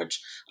the book, which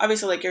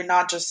obviously, like, you're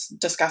not just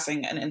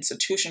discussing an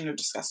institution, you're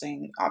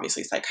discussing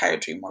obviously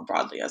psychiatry more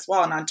broadly as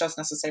well, not just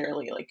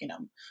necessarily like,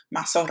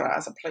 Masora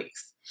as a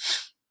place.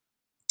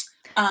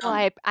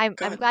 Well, I'm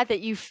glad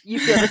that you feel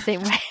the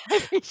same way. I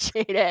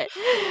appreciate it.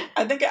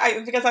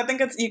 Because I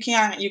think you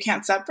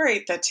can't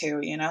separate the two.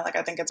 Like,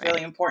 I think it's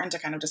really important to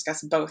kind of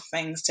discuss both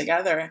things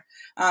together.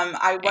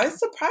 I was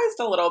surprised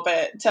a little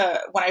bit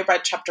when I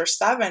read chapter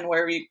 7,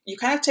 where you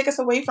kind of take us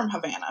away from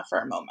Havana for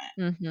a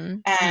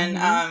moment,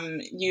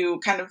 and you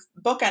kind of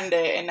bookend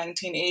it in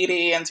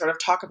 1980 and sort of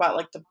talk about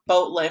like the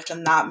boat lift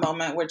in that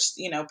moment, which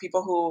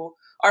people who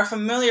are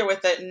familiar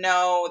with it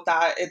know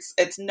that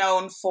it's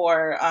known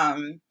for.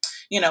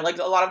 Like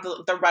a lot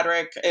of the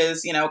rhetoric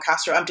is,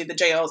 Castro emptied the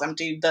jails,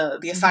 emptied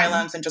the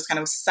asylums, and just kind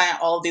of sent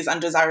all of these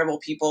undesirable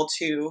people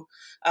to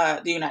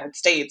the United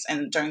States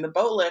and during the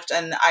boat lift.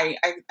 And I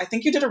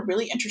think you did a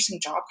really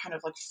interesting job kind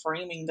of like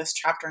framing this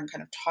chapter and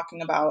kind of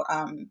talking about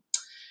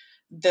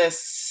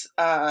this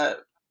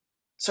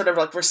sort of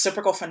like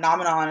reciprocal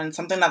phenomenon and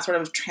something that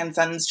sort of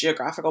transcends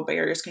geographical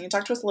barriers. Can you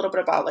talk to us a little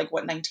bit about like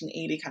what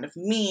 1980 kind of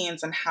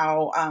means and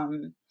how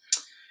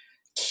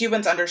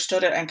Cubans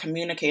understood it and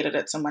communicated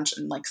it so much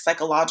in like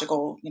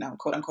psychological,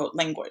 quote unquote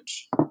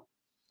language?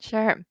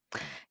 Sure.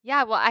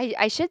 Yeah, well,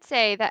 I should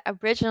say that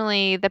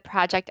originally the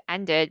project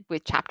ended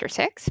with chapter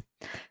 6.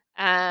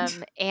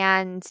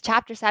 And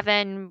chapter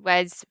 7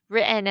 was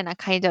written in a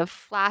kind of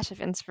flash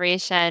of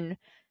inspiration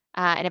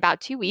in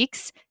about 2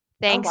 weeks,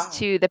 thanks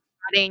to the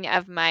prodding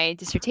of my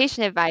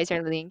dissertation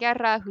advisor, Lilian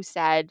Guerra, who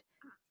said,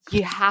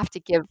 you have to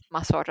give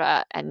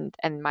Masora and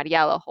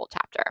Mariel a whole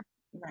chapter.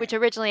 Right. Which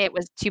originally it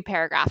was 2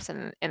 paragraphs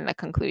in the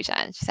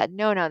conclusion. She said,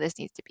 no, this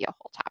needs to be a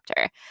whole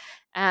chapter.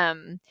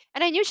 And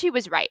I knew she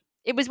was right.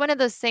 It was one of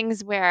those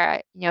things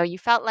where, you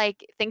felt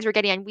like things were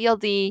getting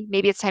unwieldy.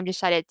 Maybe it's time to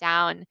shut it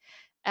down.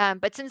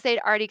 But since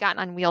they'd already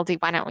gotten unwieldy,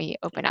 why don't we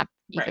open up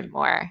even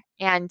more?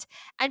 And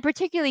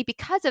particularly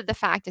because of the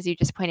fact, as you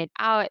just pointed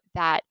out,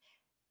 that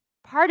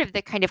part of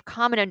the kind of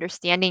common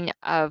understanding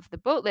of the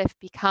boat lift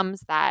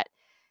becomes that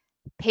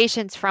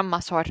patients from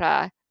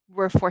Masora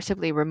were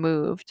forcibly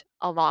removed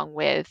along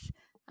with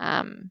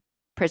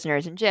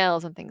prisoners in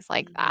jails and things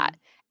like that.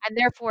 And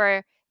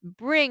therefore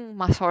bring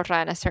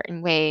Masora in a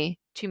certain way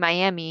to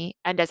Miami,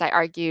 and as I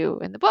argue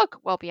in the book,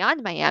 well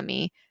beyond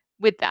Miami,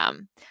 with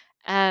them.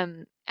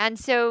 And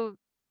so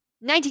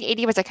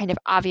 1980 was a kind of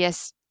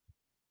obvious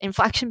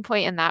inflection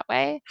point in that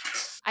way.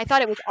 I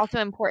thought it was also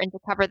important to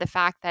cover the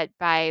fact that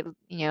by,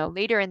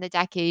 later in the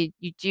decade,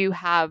 you do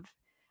have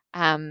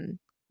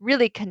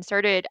really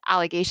concerted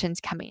allegations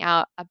coming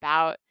out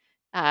about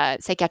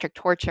psychiatric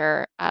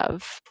torture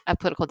of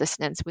political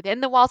dissidents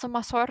within the walls of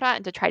Masora,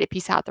 and to try to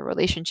piece out the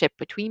relationship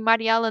between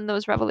Mariel and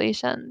those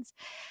revelations.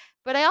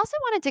 But I also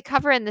wanted to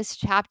cover in this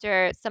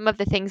chapter some of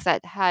the things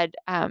that had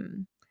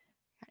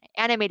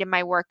animated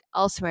my work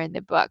elsewhere in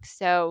the book.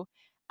 So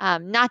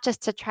not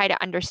just to try to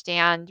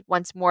understand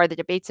once more the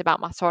debates about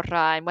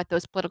Masora and what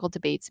those political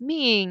debates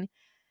mean,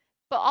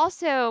 but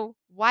also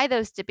why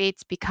those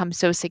debates become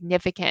so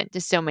significant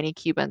to so many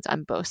Cubans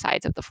on both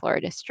sides of the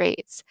Florida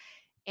Straits.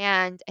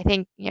 And I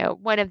think,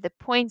 one of the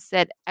points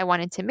that I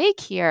wanted to make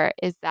here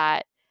is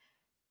that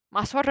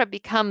Masora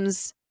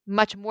becomes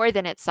much more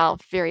than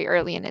itself very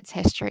early in its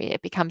history.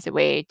 It becomes a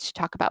way to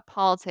talk about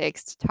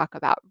politics, to talk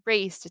about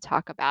race, to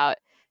talk about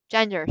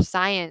gender,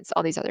 science,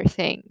 all these other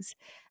things.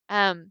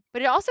 But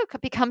it also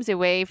becomes a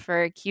way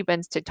for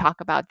Cubans to talk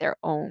about their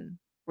own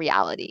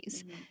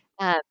realities.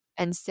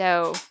 And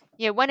so,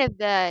 one of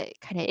the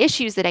kind of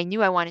issues that I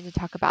knew I wanted to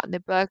talk about in the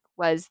book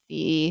was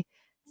the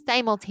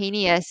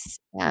simultaneous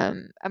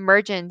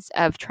emergence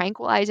of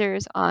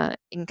tranquilizers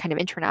in kind of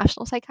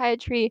international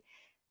psychiatry,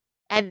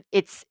 and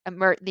it's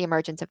the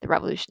emergence of the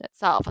revolution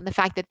itself, and the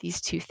fact that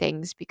these two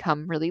things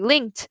become really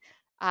linked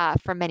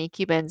for many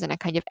Cubans in a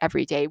kind of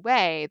everyday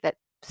way, that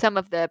some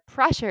of the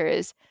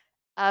pressures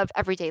of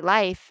everyday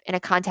life in a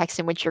context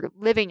in which you're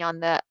living on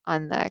the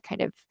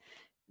kind of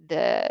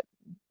the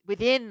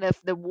within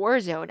the war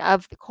zone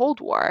of the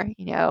Cold War,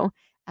 the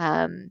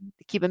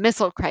Cuban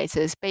Missile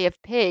Crisis, Bay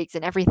of Pigs,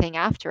 and everything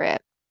after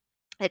it,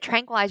 that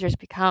tranquilizers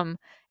become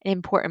an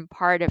important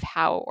part of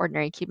how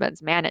ordinary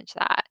Cubans manage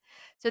that.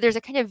 So there's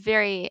a kind of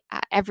very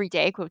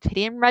everyday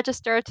quotidian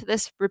register to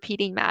this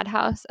repeating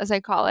madhouse, as I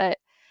call it.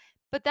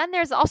 But then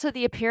there's also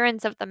the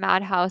appearance of the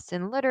madhouse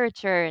in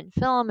literature and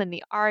film and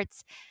the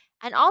arts,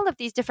 and all of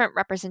these different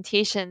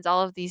representations,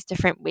 all of these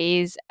different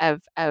ways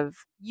of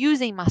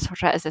using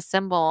Masora as a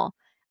symbol,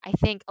 I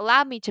think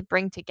allowed me to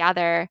bring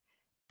together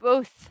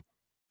both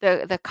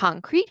the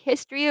concrete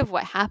history of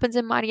what happens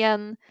in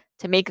Mariel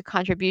to make a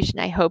contribution,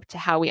 I hope, to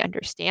how we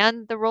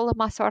understand the role of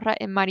Masora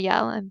in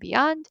Mariel and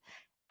beyond,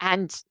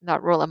 and the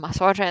role of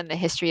Masora in the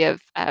history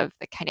of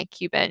the kind of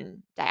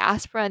Cuban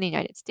diaspora in the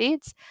United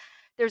States.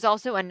 There's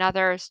also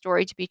another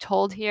story to be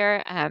told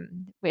here,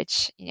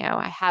 which,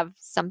 I have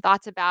some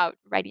thoughts about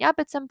writing up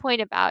at some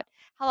point about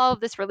how all of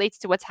this relates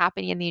to what's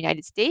happening in the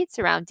United States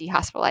around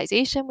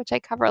dehospitalization, which I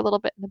cover a little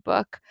bit in the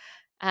book,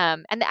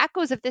 and the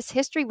echoes of this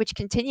history, which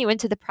continue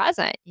into the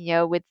present,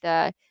 with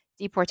the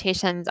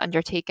deportations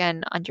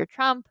undertaken under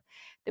Trump,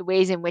 the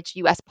ways in which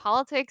U.S.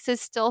 politics is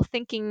still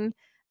thinking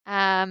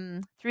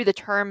through the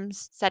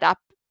terms set up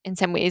in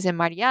some ways in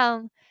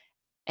Mariel,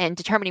 and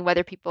determining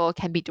whether people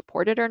can be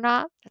deported or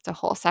not. That's a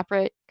whole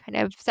separate kind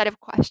of set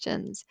of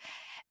questions.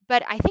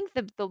 But I think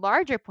the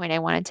larger point I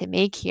wanted to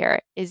make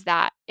here is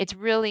that it's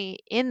really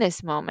in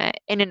this moment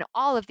and in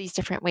all of these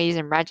different ways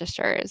and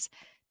registers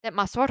that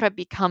Masora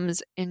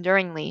becomes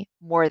enduringly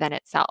more than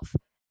itself,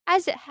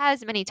 as it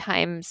has many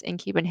times in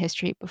Cuban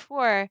history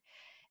before,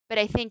 but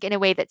I think in a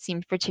way that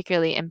seems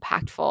particularly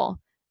impactful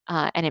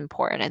and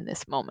important in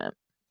this moment.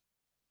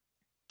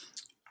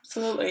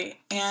 Absolutely.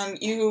 And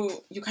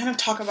you kind of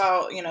talk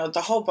about,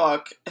 the whole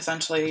book,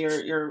 essentially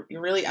you're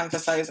really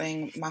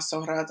emphasizing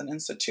Masora as an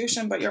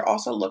institution, but you're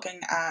also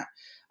looking at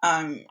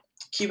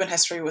Cuban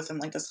history within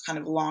like this kind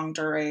of longue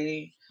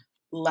durée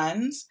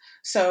lens.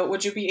 So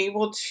would you be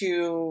able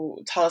to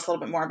tell us a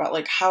little bit more about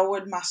like how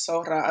would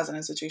Masora as an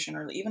institution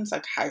or even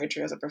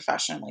psychiatry as a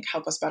profession like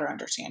help us better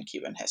understand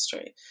Cuban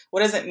history?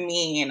 What does it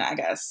mean, I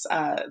guess,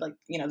 the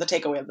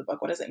takeaway of the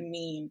book, what does it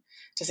mean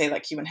to say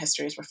that Cuban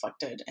history is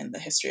reflected in the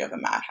history of a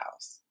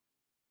madhouse?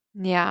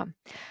 Yeah.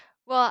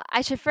 Well,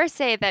 I should first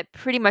say that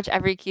pretty much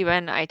every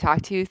Cuban I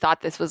talked to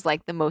thought this was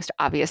like the most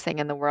obvious thing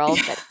in the world,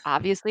 that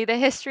obviously the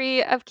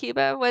history of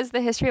Cuba was the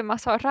history of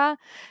Masora.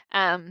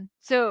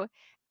 So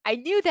I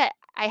knew that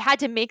I had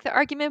to make the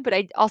argument, but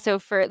I also,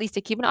 for at least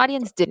a Cuban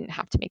audience, didn't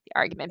have to make the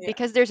argument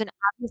because there's an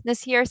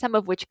obviousness here, some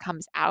of which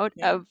comes out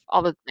of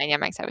all the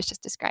dynamics I was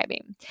just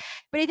describing.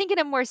 But I think in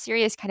a more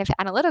serious kind of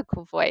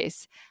analytical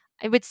voice,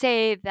 I would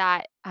say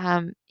that,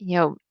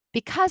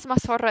 because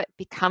Masora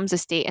becomes a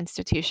state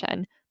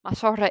institution,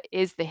 Masora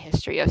is the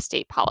history of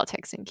state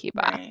politics in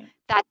Cuba. Right.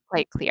 That's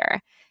quite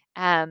clear.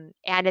 And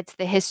it's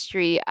the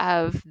history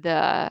of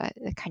the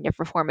kind of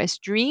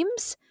reformist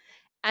dreams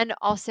and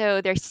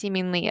also their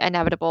seemingly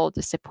inevitable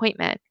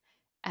disappointment.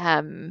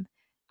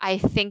 I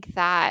think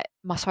that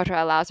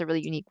Masora allows a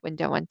really unique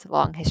window into the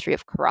long history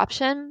of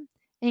corruption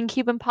in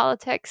Cuban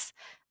politics.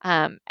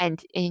 And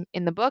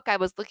in the book, I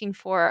was looking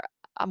for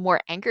a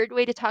more anchored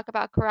way to talk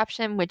about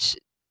corruption, which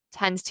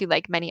tends to,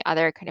 like many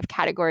other kind of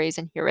categories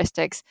and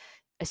heuristics,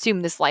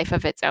 assume this life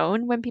of its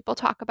own when people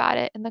talk about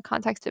it in the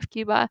context of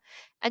Cuba,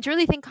 and to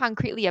really think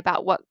concretely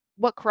about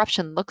what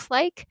corruption looks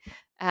like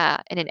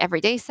in an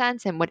everyday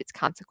sense and what its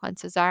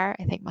consequences are.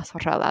 I think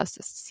Masora allows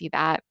us to see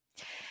that.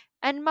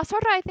 And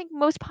Masora, I think,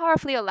 most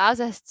powerfully allows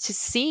us to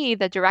see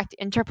the direct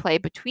interplay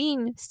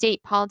between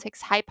state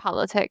politics, high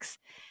politics,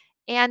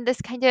 and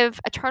this kind of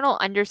eternal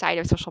underside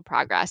of social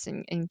progress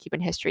in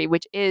Cuban history,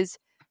 which is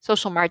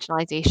social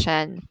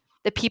marginalization,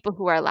 the people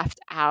who are left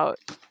out,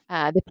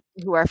 the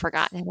people who are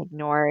forgotten and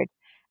ignored,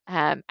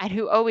 and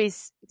who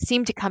always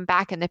seem to come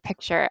back in the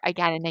picture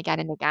again and again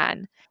and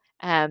again,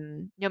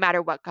 no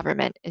matter what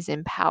government is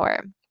in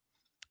power.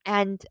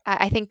 And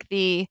I think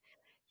the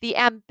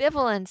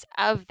ambivalence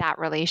of that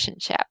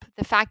relationship,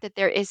 the fact that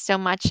there is so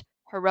much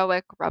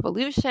heroic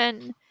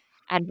revolution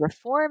and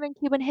reform in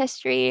Cuban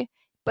history,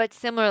 but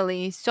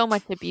similarly so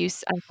much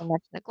abuse and so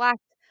much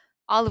neglect,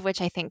 all of which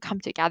I think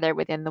come together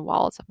within the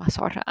walls of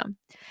Masora.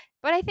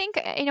 But I think,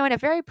 in a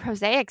very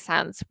prosaic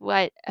sense,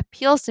 what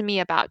appeals to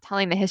me about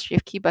telling the history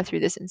of Cuba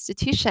through this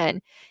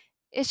institution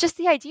is just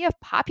the idea of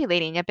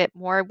populating a bit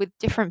more with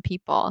different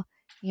people.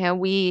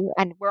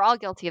 We're all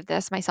guilty of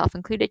this, myself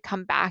included,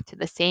 come back to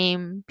the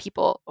same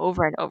people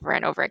over and over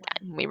and over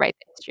again when we write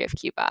the history of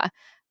Cuba.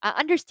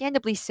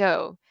 Understandably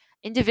so.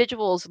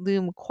 Individuals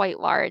loom quite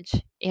large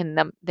in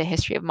the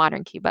history of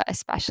modern Cuba,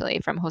 especially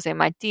from Jose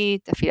Marti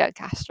to Fidel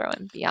Castro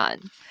and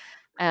beyond.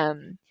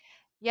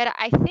 Yet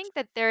I think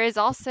that there is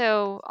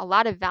also a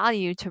lot of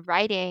value to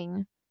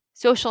writing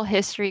social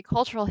history,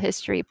 cultural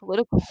history,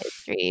 political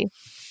history,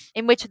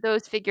 in which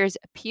those figures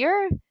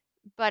appear,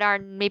 but are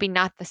maybe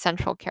not the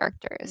central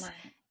characters.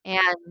 Right.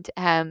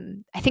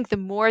 And I think the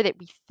more that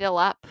we fill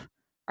up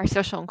our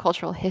social and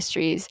cultural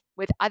histories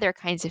with other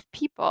kinds of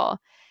people,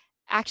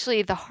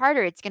 actually the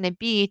harder it's going to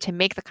be to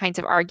make the kinds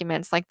of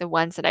arguments like the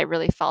ones that I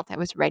really felt I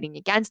was writing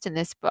against in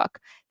this book,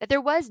 that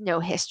there was no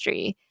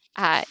history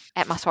at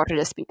Masota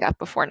to speak of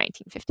before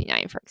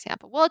 1959, for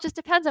example. Well, it just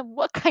depends on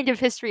what kind of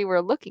history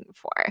we're looking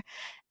for.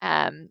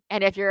 And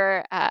if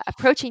you're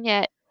approaching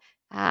it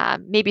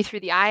maybe through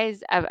the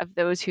eyes of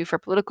those who, for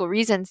political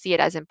reasons, see it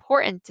as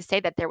important to say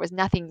that there was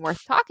nothing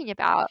worth talking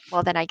about,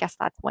 well, then I guess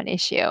that's one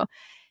issue.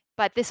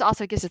 But this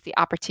also gives us the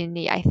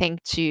opportunity, I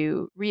think,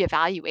 to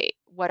reevaluate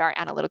what our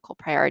analytical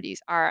priorities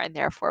are and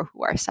therefore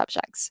who our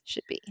subjects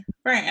should be.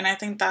 Right. And I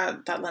think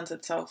that lends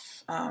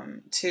itself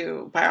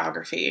to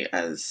biography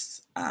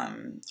as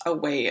a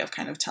way of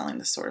kind of telling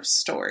the sort of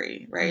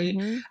story, right?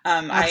 Mm-hmm.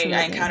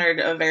 I encountered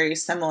a very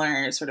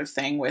similar sort of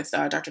thing with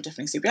Dr.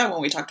 Tiffany Cipiat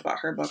when we talked about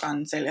her book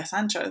on Celia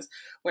Sanchez,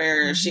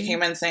 where she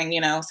came in saying,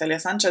 Celia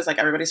Sanchez, like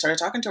everybody started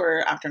talking to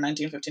her after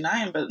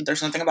 1959, but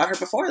there's nothing about her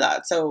before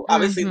that. So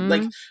obviously,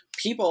 like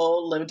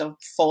people lived a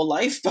full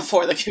life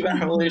before the Cuban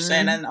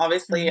Revolution, and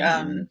obviously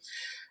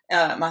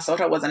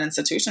Masota was an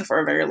institution for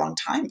a very long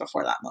time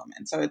before that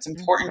moment. So it's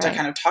important to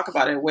kind of talk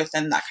about it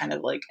within that kind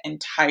of like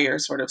entire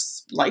sort of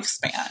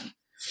lifespan.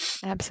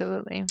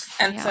 Absolutely.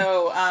 And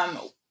so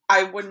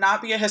I would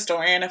not be a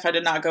historian if I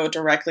did not go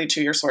directly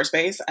to your source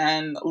base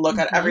and look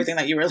at everything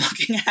that you were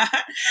looking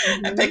at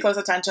and pay close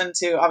attention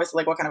to obviously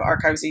like what kind of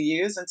archives you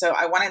use. And so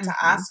I wanted to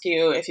ask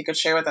you if you could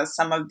share with us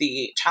some of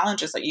the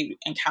challenges that you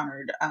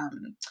encountered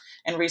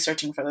in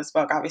researching for this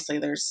book. Obviously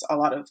there's a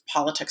lot of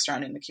politics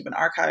surrounding the Cuban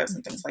archives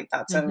and things like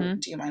that. So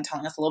do you mind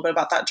telling us a little bit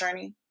about that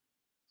journey?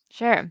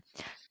 Sure.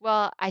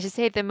 Well, I should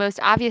say the most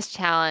obvious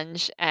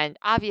challenge, and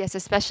obvious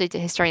especially to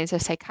historians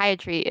of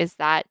psychiatry, is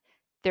that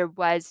there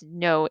was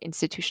no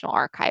institutional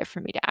archive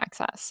for me to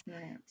access.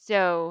 Right.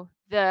 So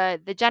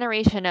the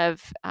generation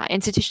of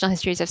institutional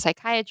histories of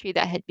psychiatry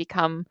that had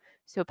become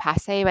so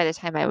passé by the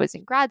time I was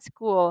in grad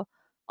school,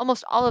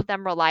 almost all of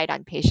them relied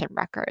on patient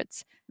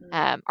records,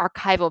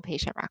 archival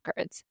patient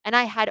records. And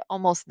I had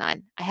almost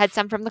none. I had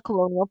some from the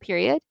colonial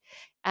period,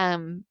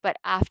 but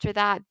after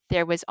that,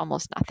 there was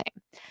almost nothing.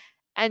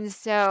 And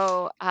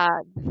so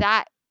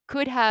that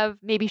could have,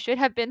 maybe should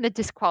have been the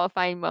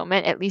disqualifying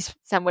moment. At least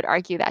some would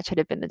argue that should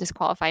have been the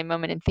disqualifying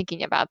moment in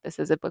thinking about this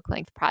as a book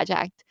length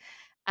project.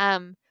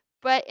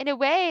 But in a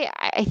way,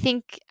 I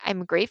think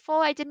I'm grateful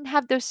I didn't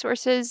have those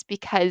sources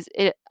because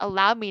it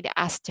allowed me to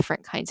ask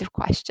different kinds of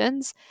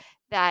questions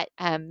that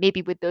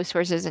maybe with those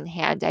sources in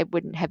hand, I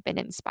wouldn't have been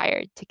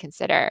inspired to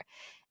consider.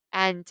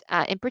 And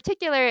in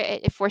particular,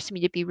 it forced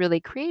me to be really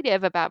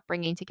creative about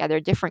bringing together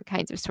different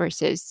kinds of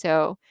sources.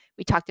 So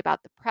we talked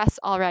about the press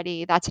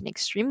already. That's an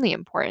extremely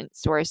important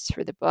source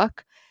for the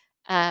book.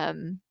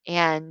 And,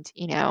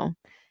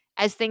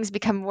 as things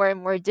become more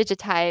and more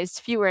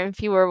digitized, fewer and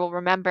fewer will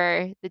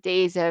remember the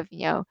days of,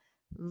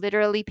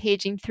 literally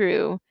paging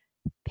through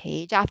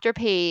page after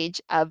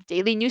page of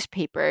daily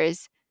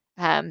newspapers.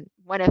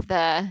 One of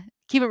the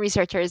Cuban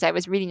researchers I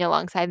was reading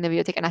alongside in the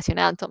Biblioteca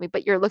Nacional told me,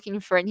 but you're looking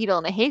for a needle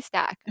in a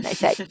haystack. And I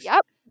said,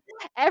 yep,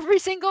 every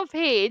single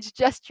page,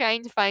 just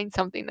trying to find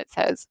something that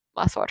says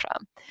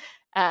Masota.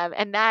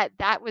 And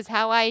that was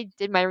how I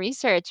did my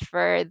research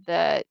for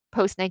the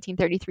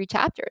post-1933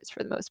 chapters,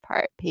 for the most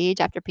part, page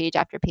after page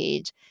after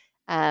page.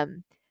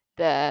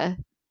 The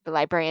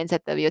librarians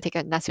at the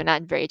Biblioteca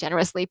Nacional very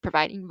generously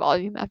providing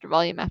volume after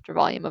volume after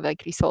volume of El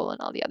Crisol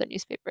and all the other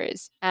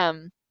newspapers.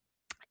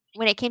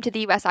 When it came to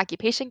the U.S.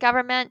 occupation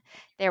government,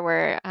 there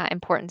were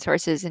important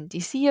sources in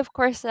D.C., of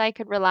course, that I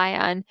could rely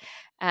on.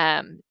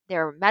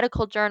 There were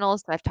medical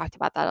journals, so I've talked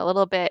about that a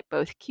little bit,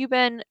 both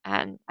Cuban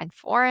and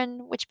foreign,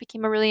 which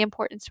became a really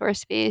important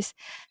source base,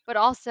 but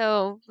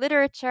also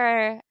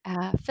literature,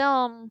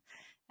 film,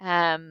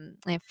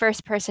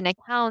 first-person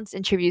accounts,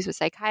 interviews with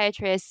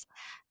psychiatrists.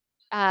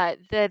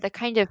 The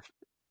kind of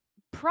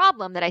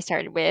problem that I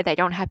started with, I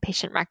don't have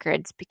patient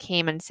records,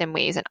 became in some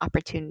ways an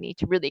opportunity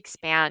to really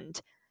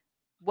expand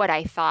what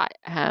I thought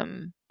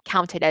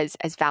counted as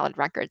valid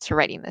records for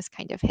writing this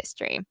kind of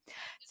history.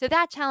 So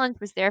that challenge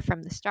was there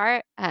from the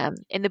start.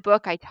 In the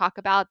book, I talk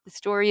about the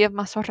story of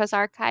Masota's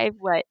archive,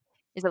 what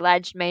is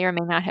alleged may or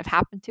may not have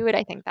happened to it.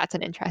 I think that's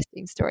an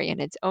interesting story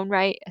in its own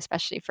right,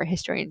 especially for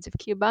historians of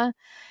Cuba.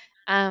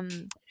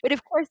 But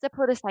of course, the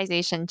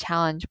politicization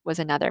challenge was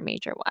another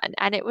major one,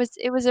 and it was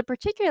a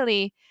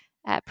particularly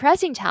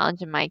pressing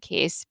challenge in my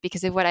case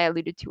because of what I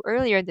alluded to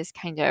earlier. This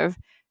kind of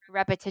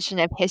repetition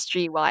of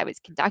history while I was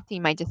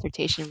conducting my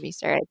dissertation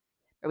research,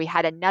 where we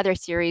had another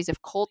series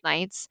of cold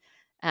nights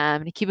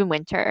in a Cuban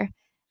winter,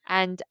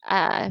 and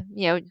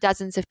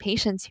dozens of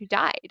patients who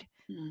died.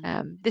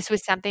 This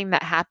was something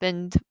that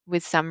happened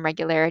with some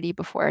regularity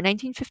before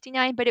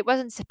 1959, but it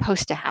wasn't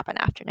supposed to happen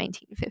after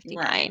 1959.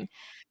 Right.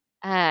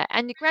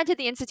 And granted,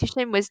 the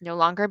institution was no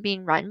longer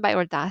being run by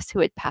Ordaz, who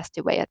had passed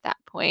away at that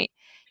point,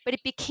 but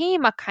it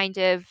became a kind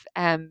of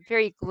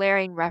very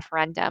glaring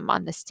referendum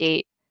on the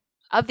state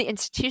of the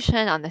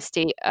institution, on the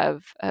state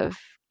of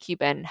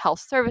Cuban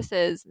health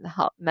services and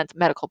the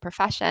medical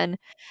profession.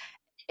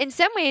 In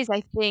some ways,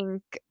 I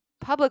think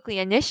publicly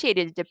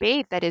initiated a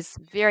debate that is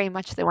very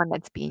much the one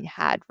that's being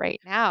had right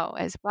now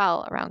as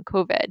well around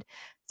COVID.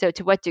 So,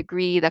 to what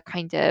degree the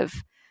kind of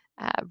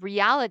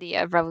reality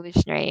of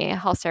revolutionary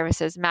health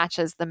services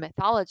matches the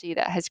mythology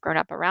that has grown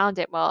up around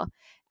it? Well,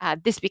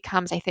 this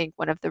becomes, I think,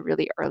 one of the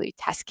really early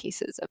test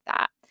cases of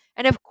that.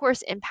 And of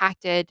course,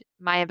 impacted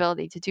my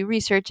ability to do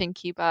research in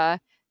Cuba.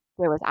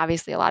 There was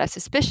obviously a lot of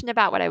suspicion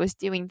about what I was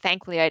doing.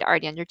 Thankfully, I'd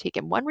already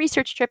undertaken one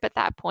research trip at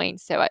that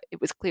point, so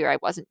it was clear I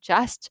wasn't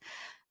just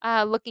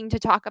looking to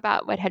talk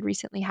about what had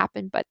recently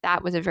happened, but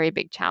that was a very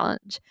big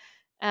challenge.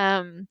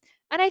 And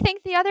I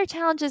think the other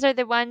challenges are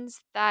the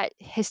ones that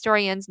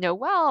historians know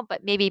well,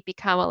 but maybe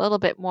become a little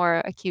bit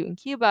more acute in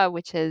Cuba,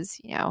 which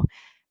is,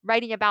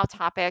 writing about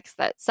topics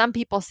that some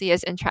people see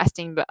as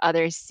interesting, but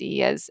others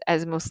see as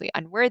mostly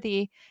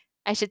unworthy.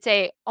 I should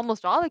say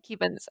almost all the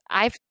Cubans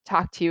I've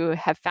talked to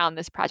have found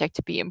this project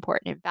to be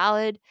important and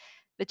valid.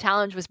 The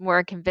challenge was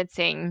more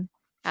convincing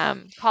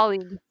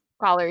colleagues,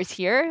 scholars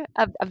here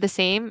of the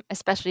same,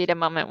 especially at a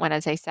moment when,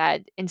 as I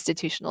said,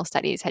 institutional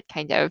studies had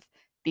kind of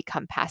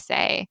become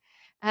passe.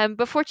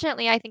 But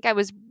fortunately, I think I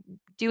was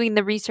doing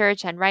the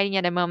research and writing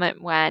at a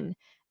moment when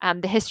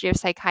the history of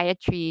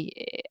psychiatry,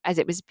 as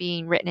it was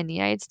being written in the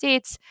United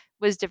States,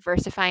 was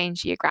diversifying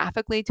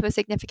geographically to a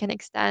significant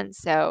extent.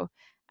 So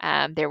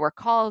there were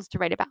calls to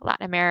write about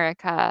Latin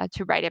America,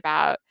 to write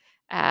about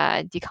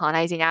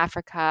decolonizing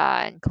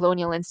Africa and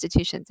colonial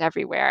institutions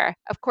everywhere.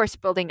 Of course,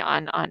 building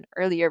on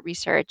earlier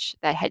research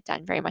that had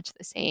done very much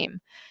the same.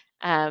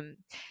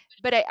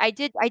 But I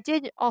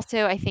did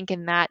also, I think,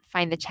 in that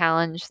find the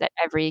challenge that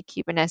every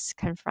Cubanist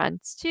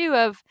confronts too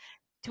of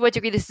to what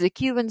degree this is a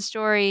Cuban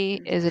story,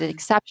 is it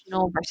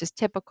exceptional versus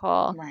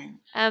typical? Right.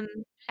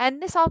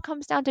 And this all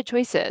comes down to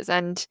choices.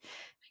 And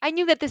I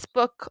knew that this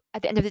book,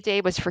 at the end of the day,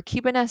 was for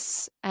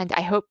Cubanists, and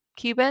I hope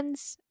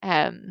Cubans.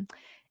 And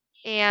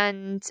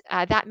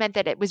that meant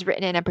that it was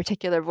written in a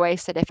particular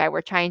voice, that if I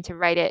were trying to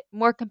write it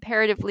more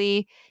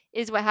comparatively,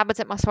 is what happens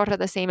at Masforra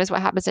the same as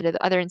what happens at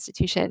other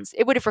institutions?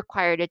 It would have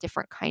required a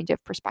different kind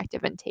of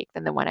perspective and take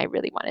than the one I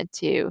really wanted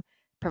to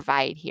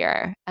provide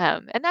here.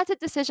 And that's a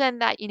decision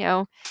that,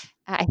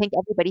 I think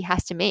everybody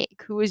has to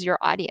make. Who is your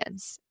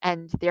audience?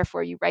 And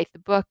therefore, you write the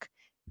book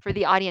for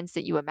the audience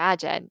that you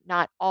imagine,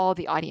 not all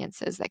the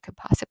audiences that could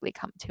possibly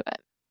come to it.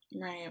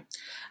 Right.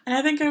 And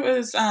I think it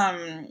was,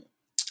 I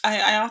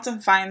often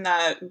find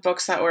that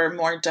books that were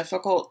more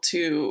difficult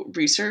to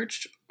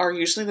research are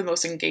usually the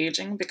most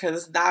engaging,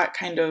 because that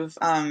kind of,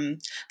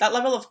 that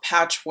level of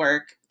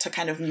patchwork to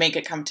kind of make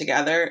it come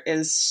together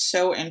is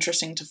so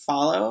interesting to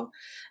follow,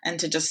 and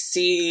to just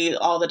see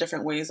all the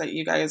different ways that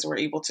you guys were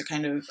able to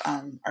kind of,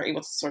 are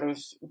able to sort of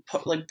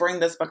bring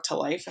this book to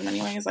life in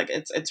many ways. Like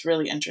it's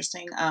really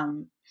interesting.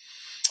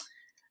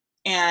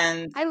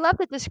 And I love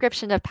the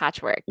description of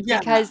patchwork, yeah,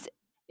 because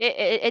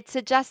it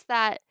suggests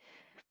that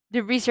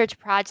the research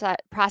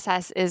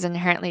process is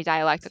inherently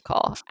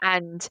dialectical.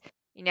 And,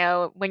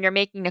 when you're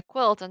making a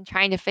quilt and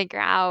trying to figure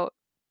out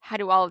how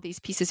do all of these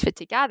pieces fit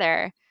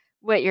together,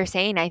 what you're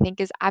saying, I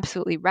think, is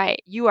absolutely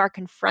right. You are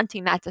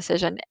confronting that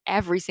decision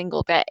every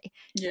single day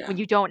yeah, when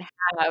you don't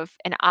have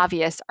an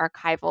obvious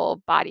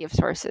archival body of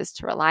sources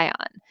to rely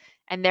on,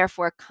 and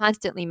therefore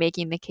constantly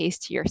making the case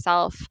to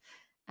yourself,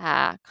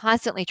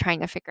 constantly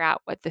trying to figure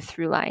out what the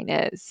through line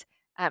is.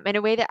 In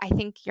a way that I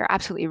think you're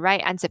absolutely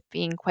right, ends up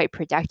being quite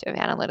productive,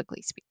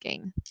 analytically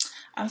speaking.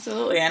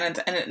 absolutely.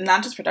 And it's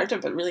not just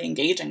productive, but really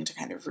engaging to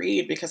kind of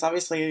read, because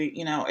obviously,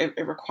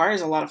 it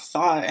requires a lot of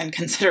thought and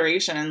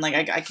consideration. And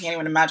I can't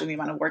even imagine the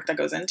amount of work that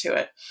goes into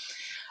it.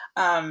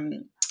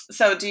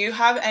 So do you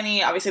have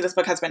any, obviously this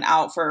book has been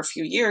out for a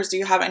few years. Do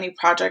you have any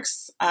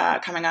projects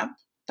coming up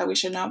that we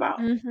should know about?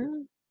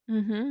 Mm-hmm.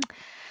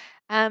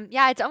 Mm-hmm.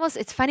 Yeah,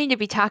 it's funny to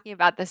be talking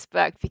about this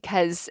book,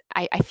 because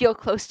I feel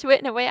close to it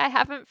in a way I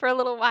haven't for a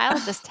little while,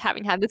 just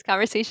having had this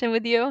conversation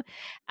with you.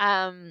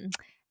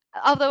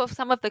 Although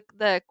some of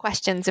the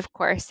questions, of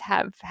course,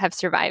 have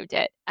survived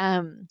it.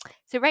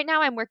 So right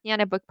now I'm working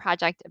on a book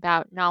project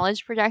about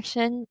knowledge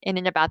production in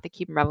and about the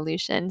Cuban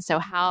Revolution. So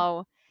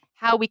how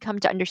we come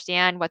to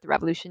understand what the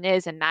revolution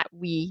is, and that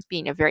we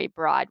being a very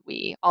broad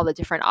we, all the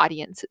different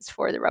audiences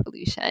for the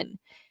revolution.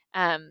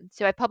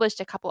 So I published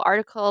a couple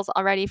articles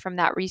already from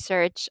that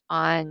research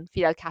on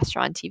Fidel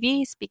Castro on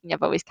TV, speaking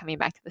of always coming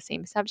back to the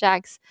same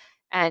subjects,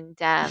 and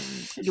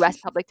U.S.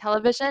 public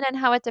television and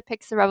how it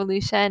depicts the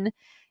revolution.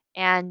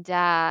 And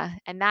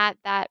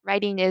that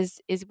writing is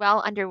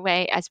well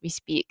underway as we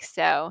speak.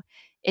 So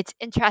it's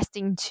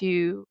interesting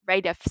to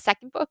write a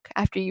second book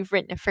after you've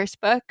written a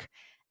first book.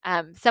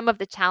 Some of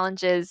the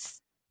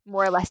challenges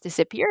more or less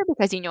disappear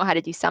because you know how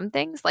to do some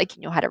things, like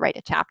you know how to write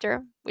a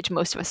chapter, which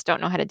most of us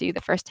don't know how to do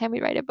the first time we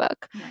write a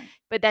book. Right.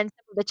 But then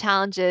some of the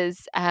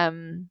challenges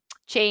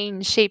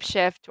change,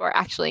 shapeshift, or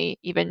actually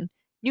even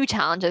new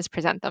challenges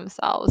present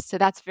themselves. So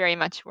that's very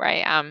much where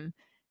I am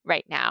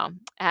right now.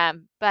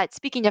 But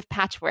speaking of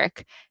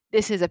patchwork,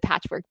 this is a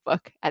patchwork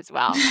book as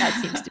well. That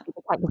seems to be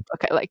the kind of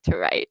book I like to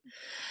write.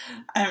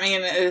 I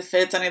mean, if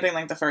it's anything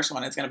like the first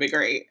one, it's going to be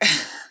great.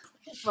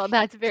 Well,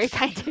 that's very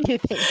kind of you.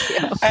 Thank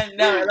you. I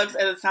know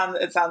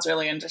it sounds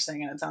really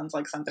interesting, and it sounds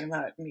like something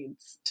that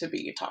needs to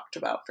be talked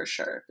about for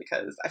sure,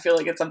 because I feel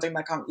like it's something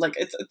that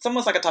it's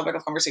almost like a topic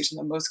of conversation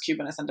that most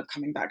Cubanists end up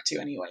coming back to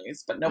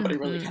anyways, but nobody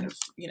really kind of,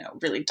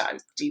 really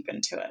dives deep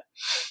into it.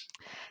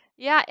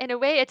 Yeah, in a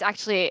way,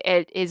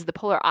 it is the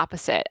polar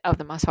opposite of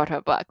the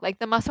Masaru book. Like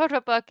the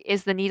Masaru book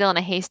is the needle in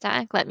a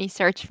haystack. Let me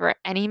search for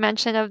any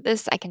mention of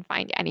this I can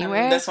find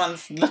anywhere. This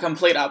one's the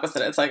complete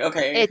opposite. It's like,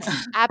 okay, it's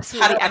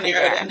absolutely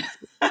everywhere.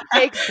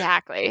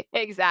 Exactly.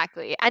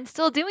 And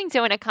still doing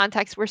so in a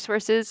context where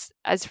sources,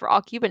 as for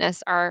all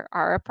Cubanists, are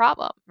a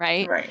problem,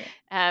 right? Right.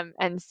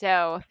 And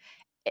so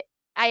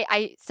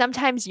I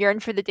sometimes yearn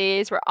for the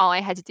days where all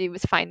I had to do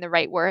was find the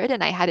right word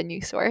and I had a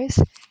new source.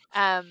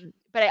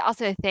 But I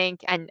also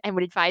think and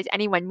would advise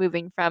anyone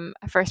moving from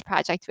a first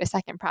project to a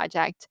second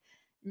project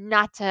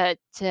not to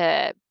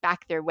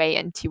back their way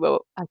into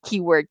a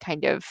keyword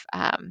kind of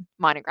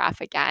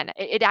monograph again.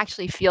 It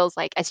actually feels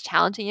like, as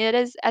challenging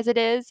as it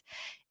is,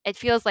 it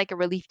feels like a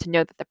relief to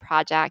know that the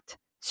project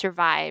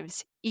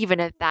survives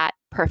even if that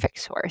perfect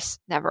source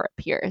never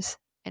appears,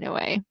 in a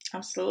way.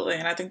 Absolutely.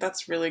 And I think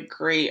that's really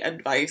great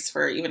advice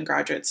for even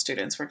graduate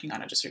students working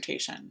on a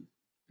dissertation.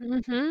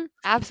 Mm-hmm.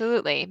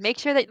 Absolutely. Make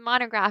sure that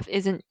monograph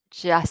isn't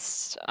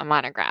just a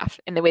monograph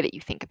in the way that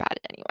you think about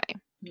it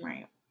anyway.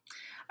 Right.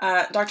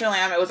 Dr.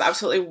 Lam, it was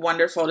absolutely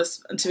wonderful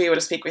to be able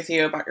to speak with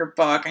you about your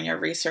book and your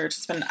research.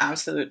 It's been an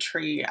absolute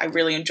treat. I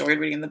really enjoyed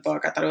reading the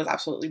book. I thought it was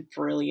absolutely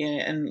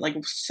brilliant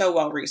and so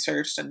well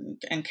researched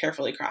and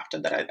carefully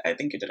crafted that I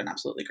think you did an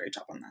absolutely great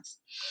job on this.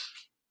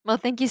 Well,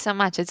 thank you so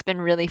much. It's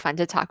been really fun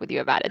to talk with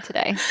you about it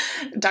today.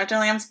 Dr.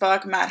 Lam's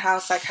book,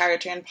 Madhouse,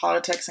 Psychiatry and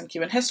Politics in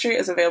Cuban History,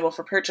 is available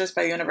for purchase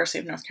by University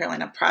of North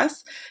Carolina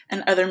Press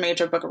and other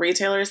major book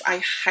retailers.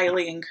 I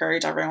highly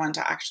encourage everyone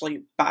to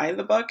actually buy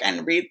the book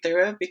and read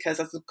through it, because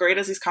as great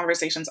as these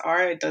conversations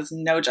are, it does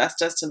no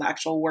justice to the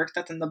actual work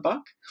that's in the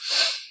book.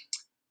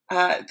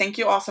 Thank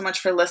you all so much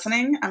for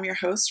listening. I'm your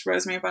host,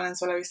 Rosemary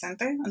Valenzuela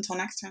Vicente. Until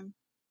next time.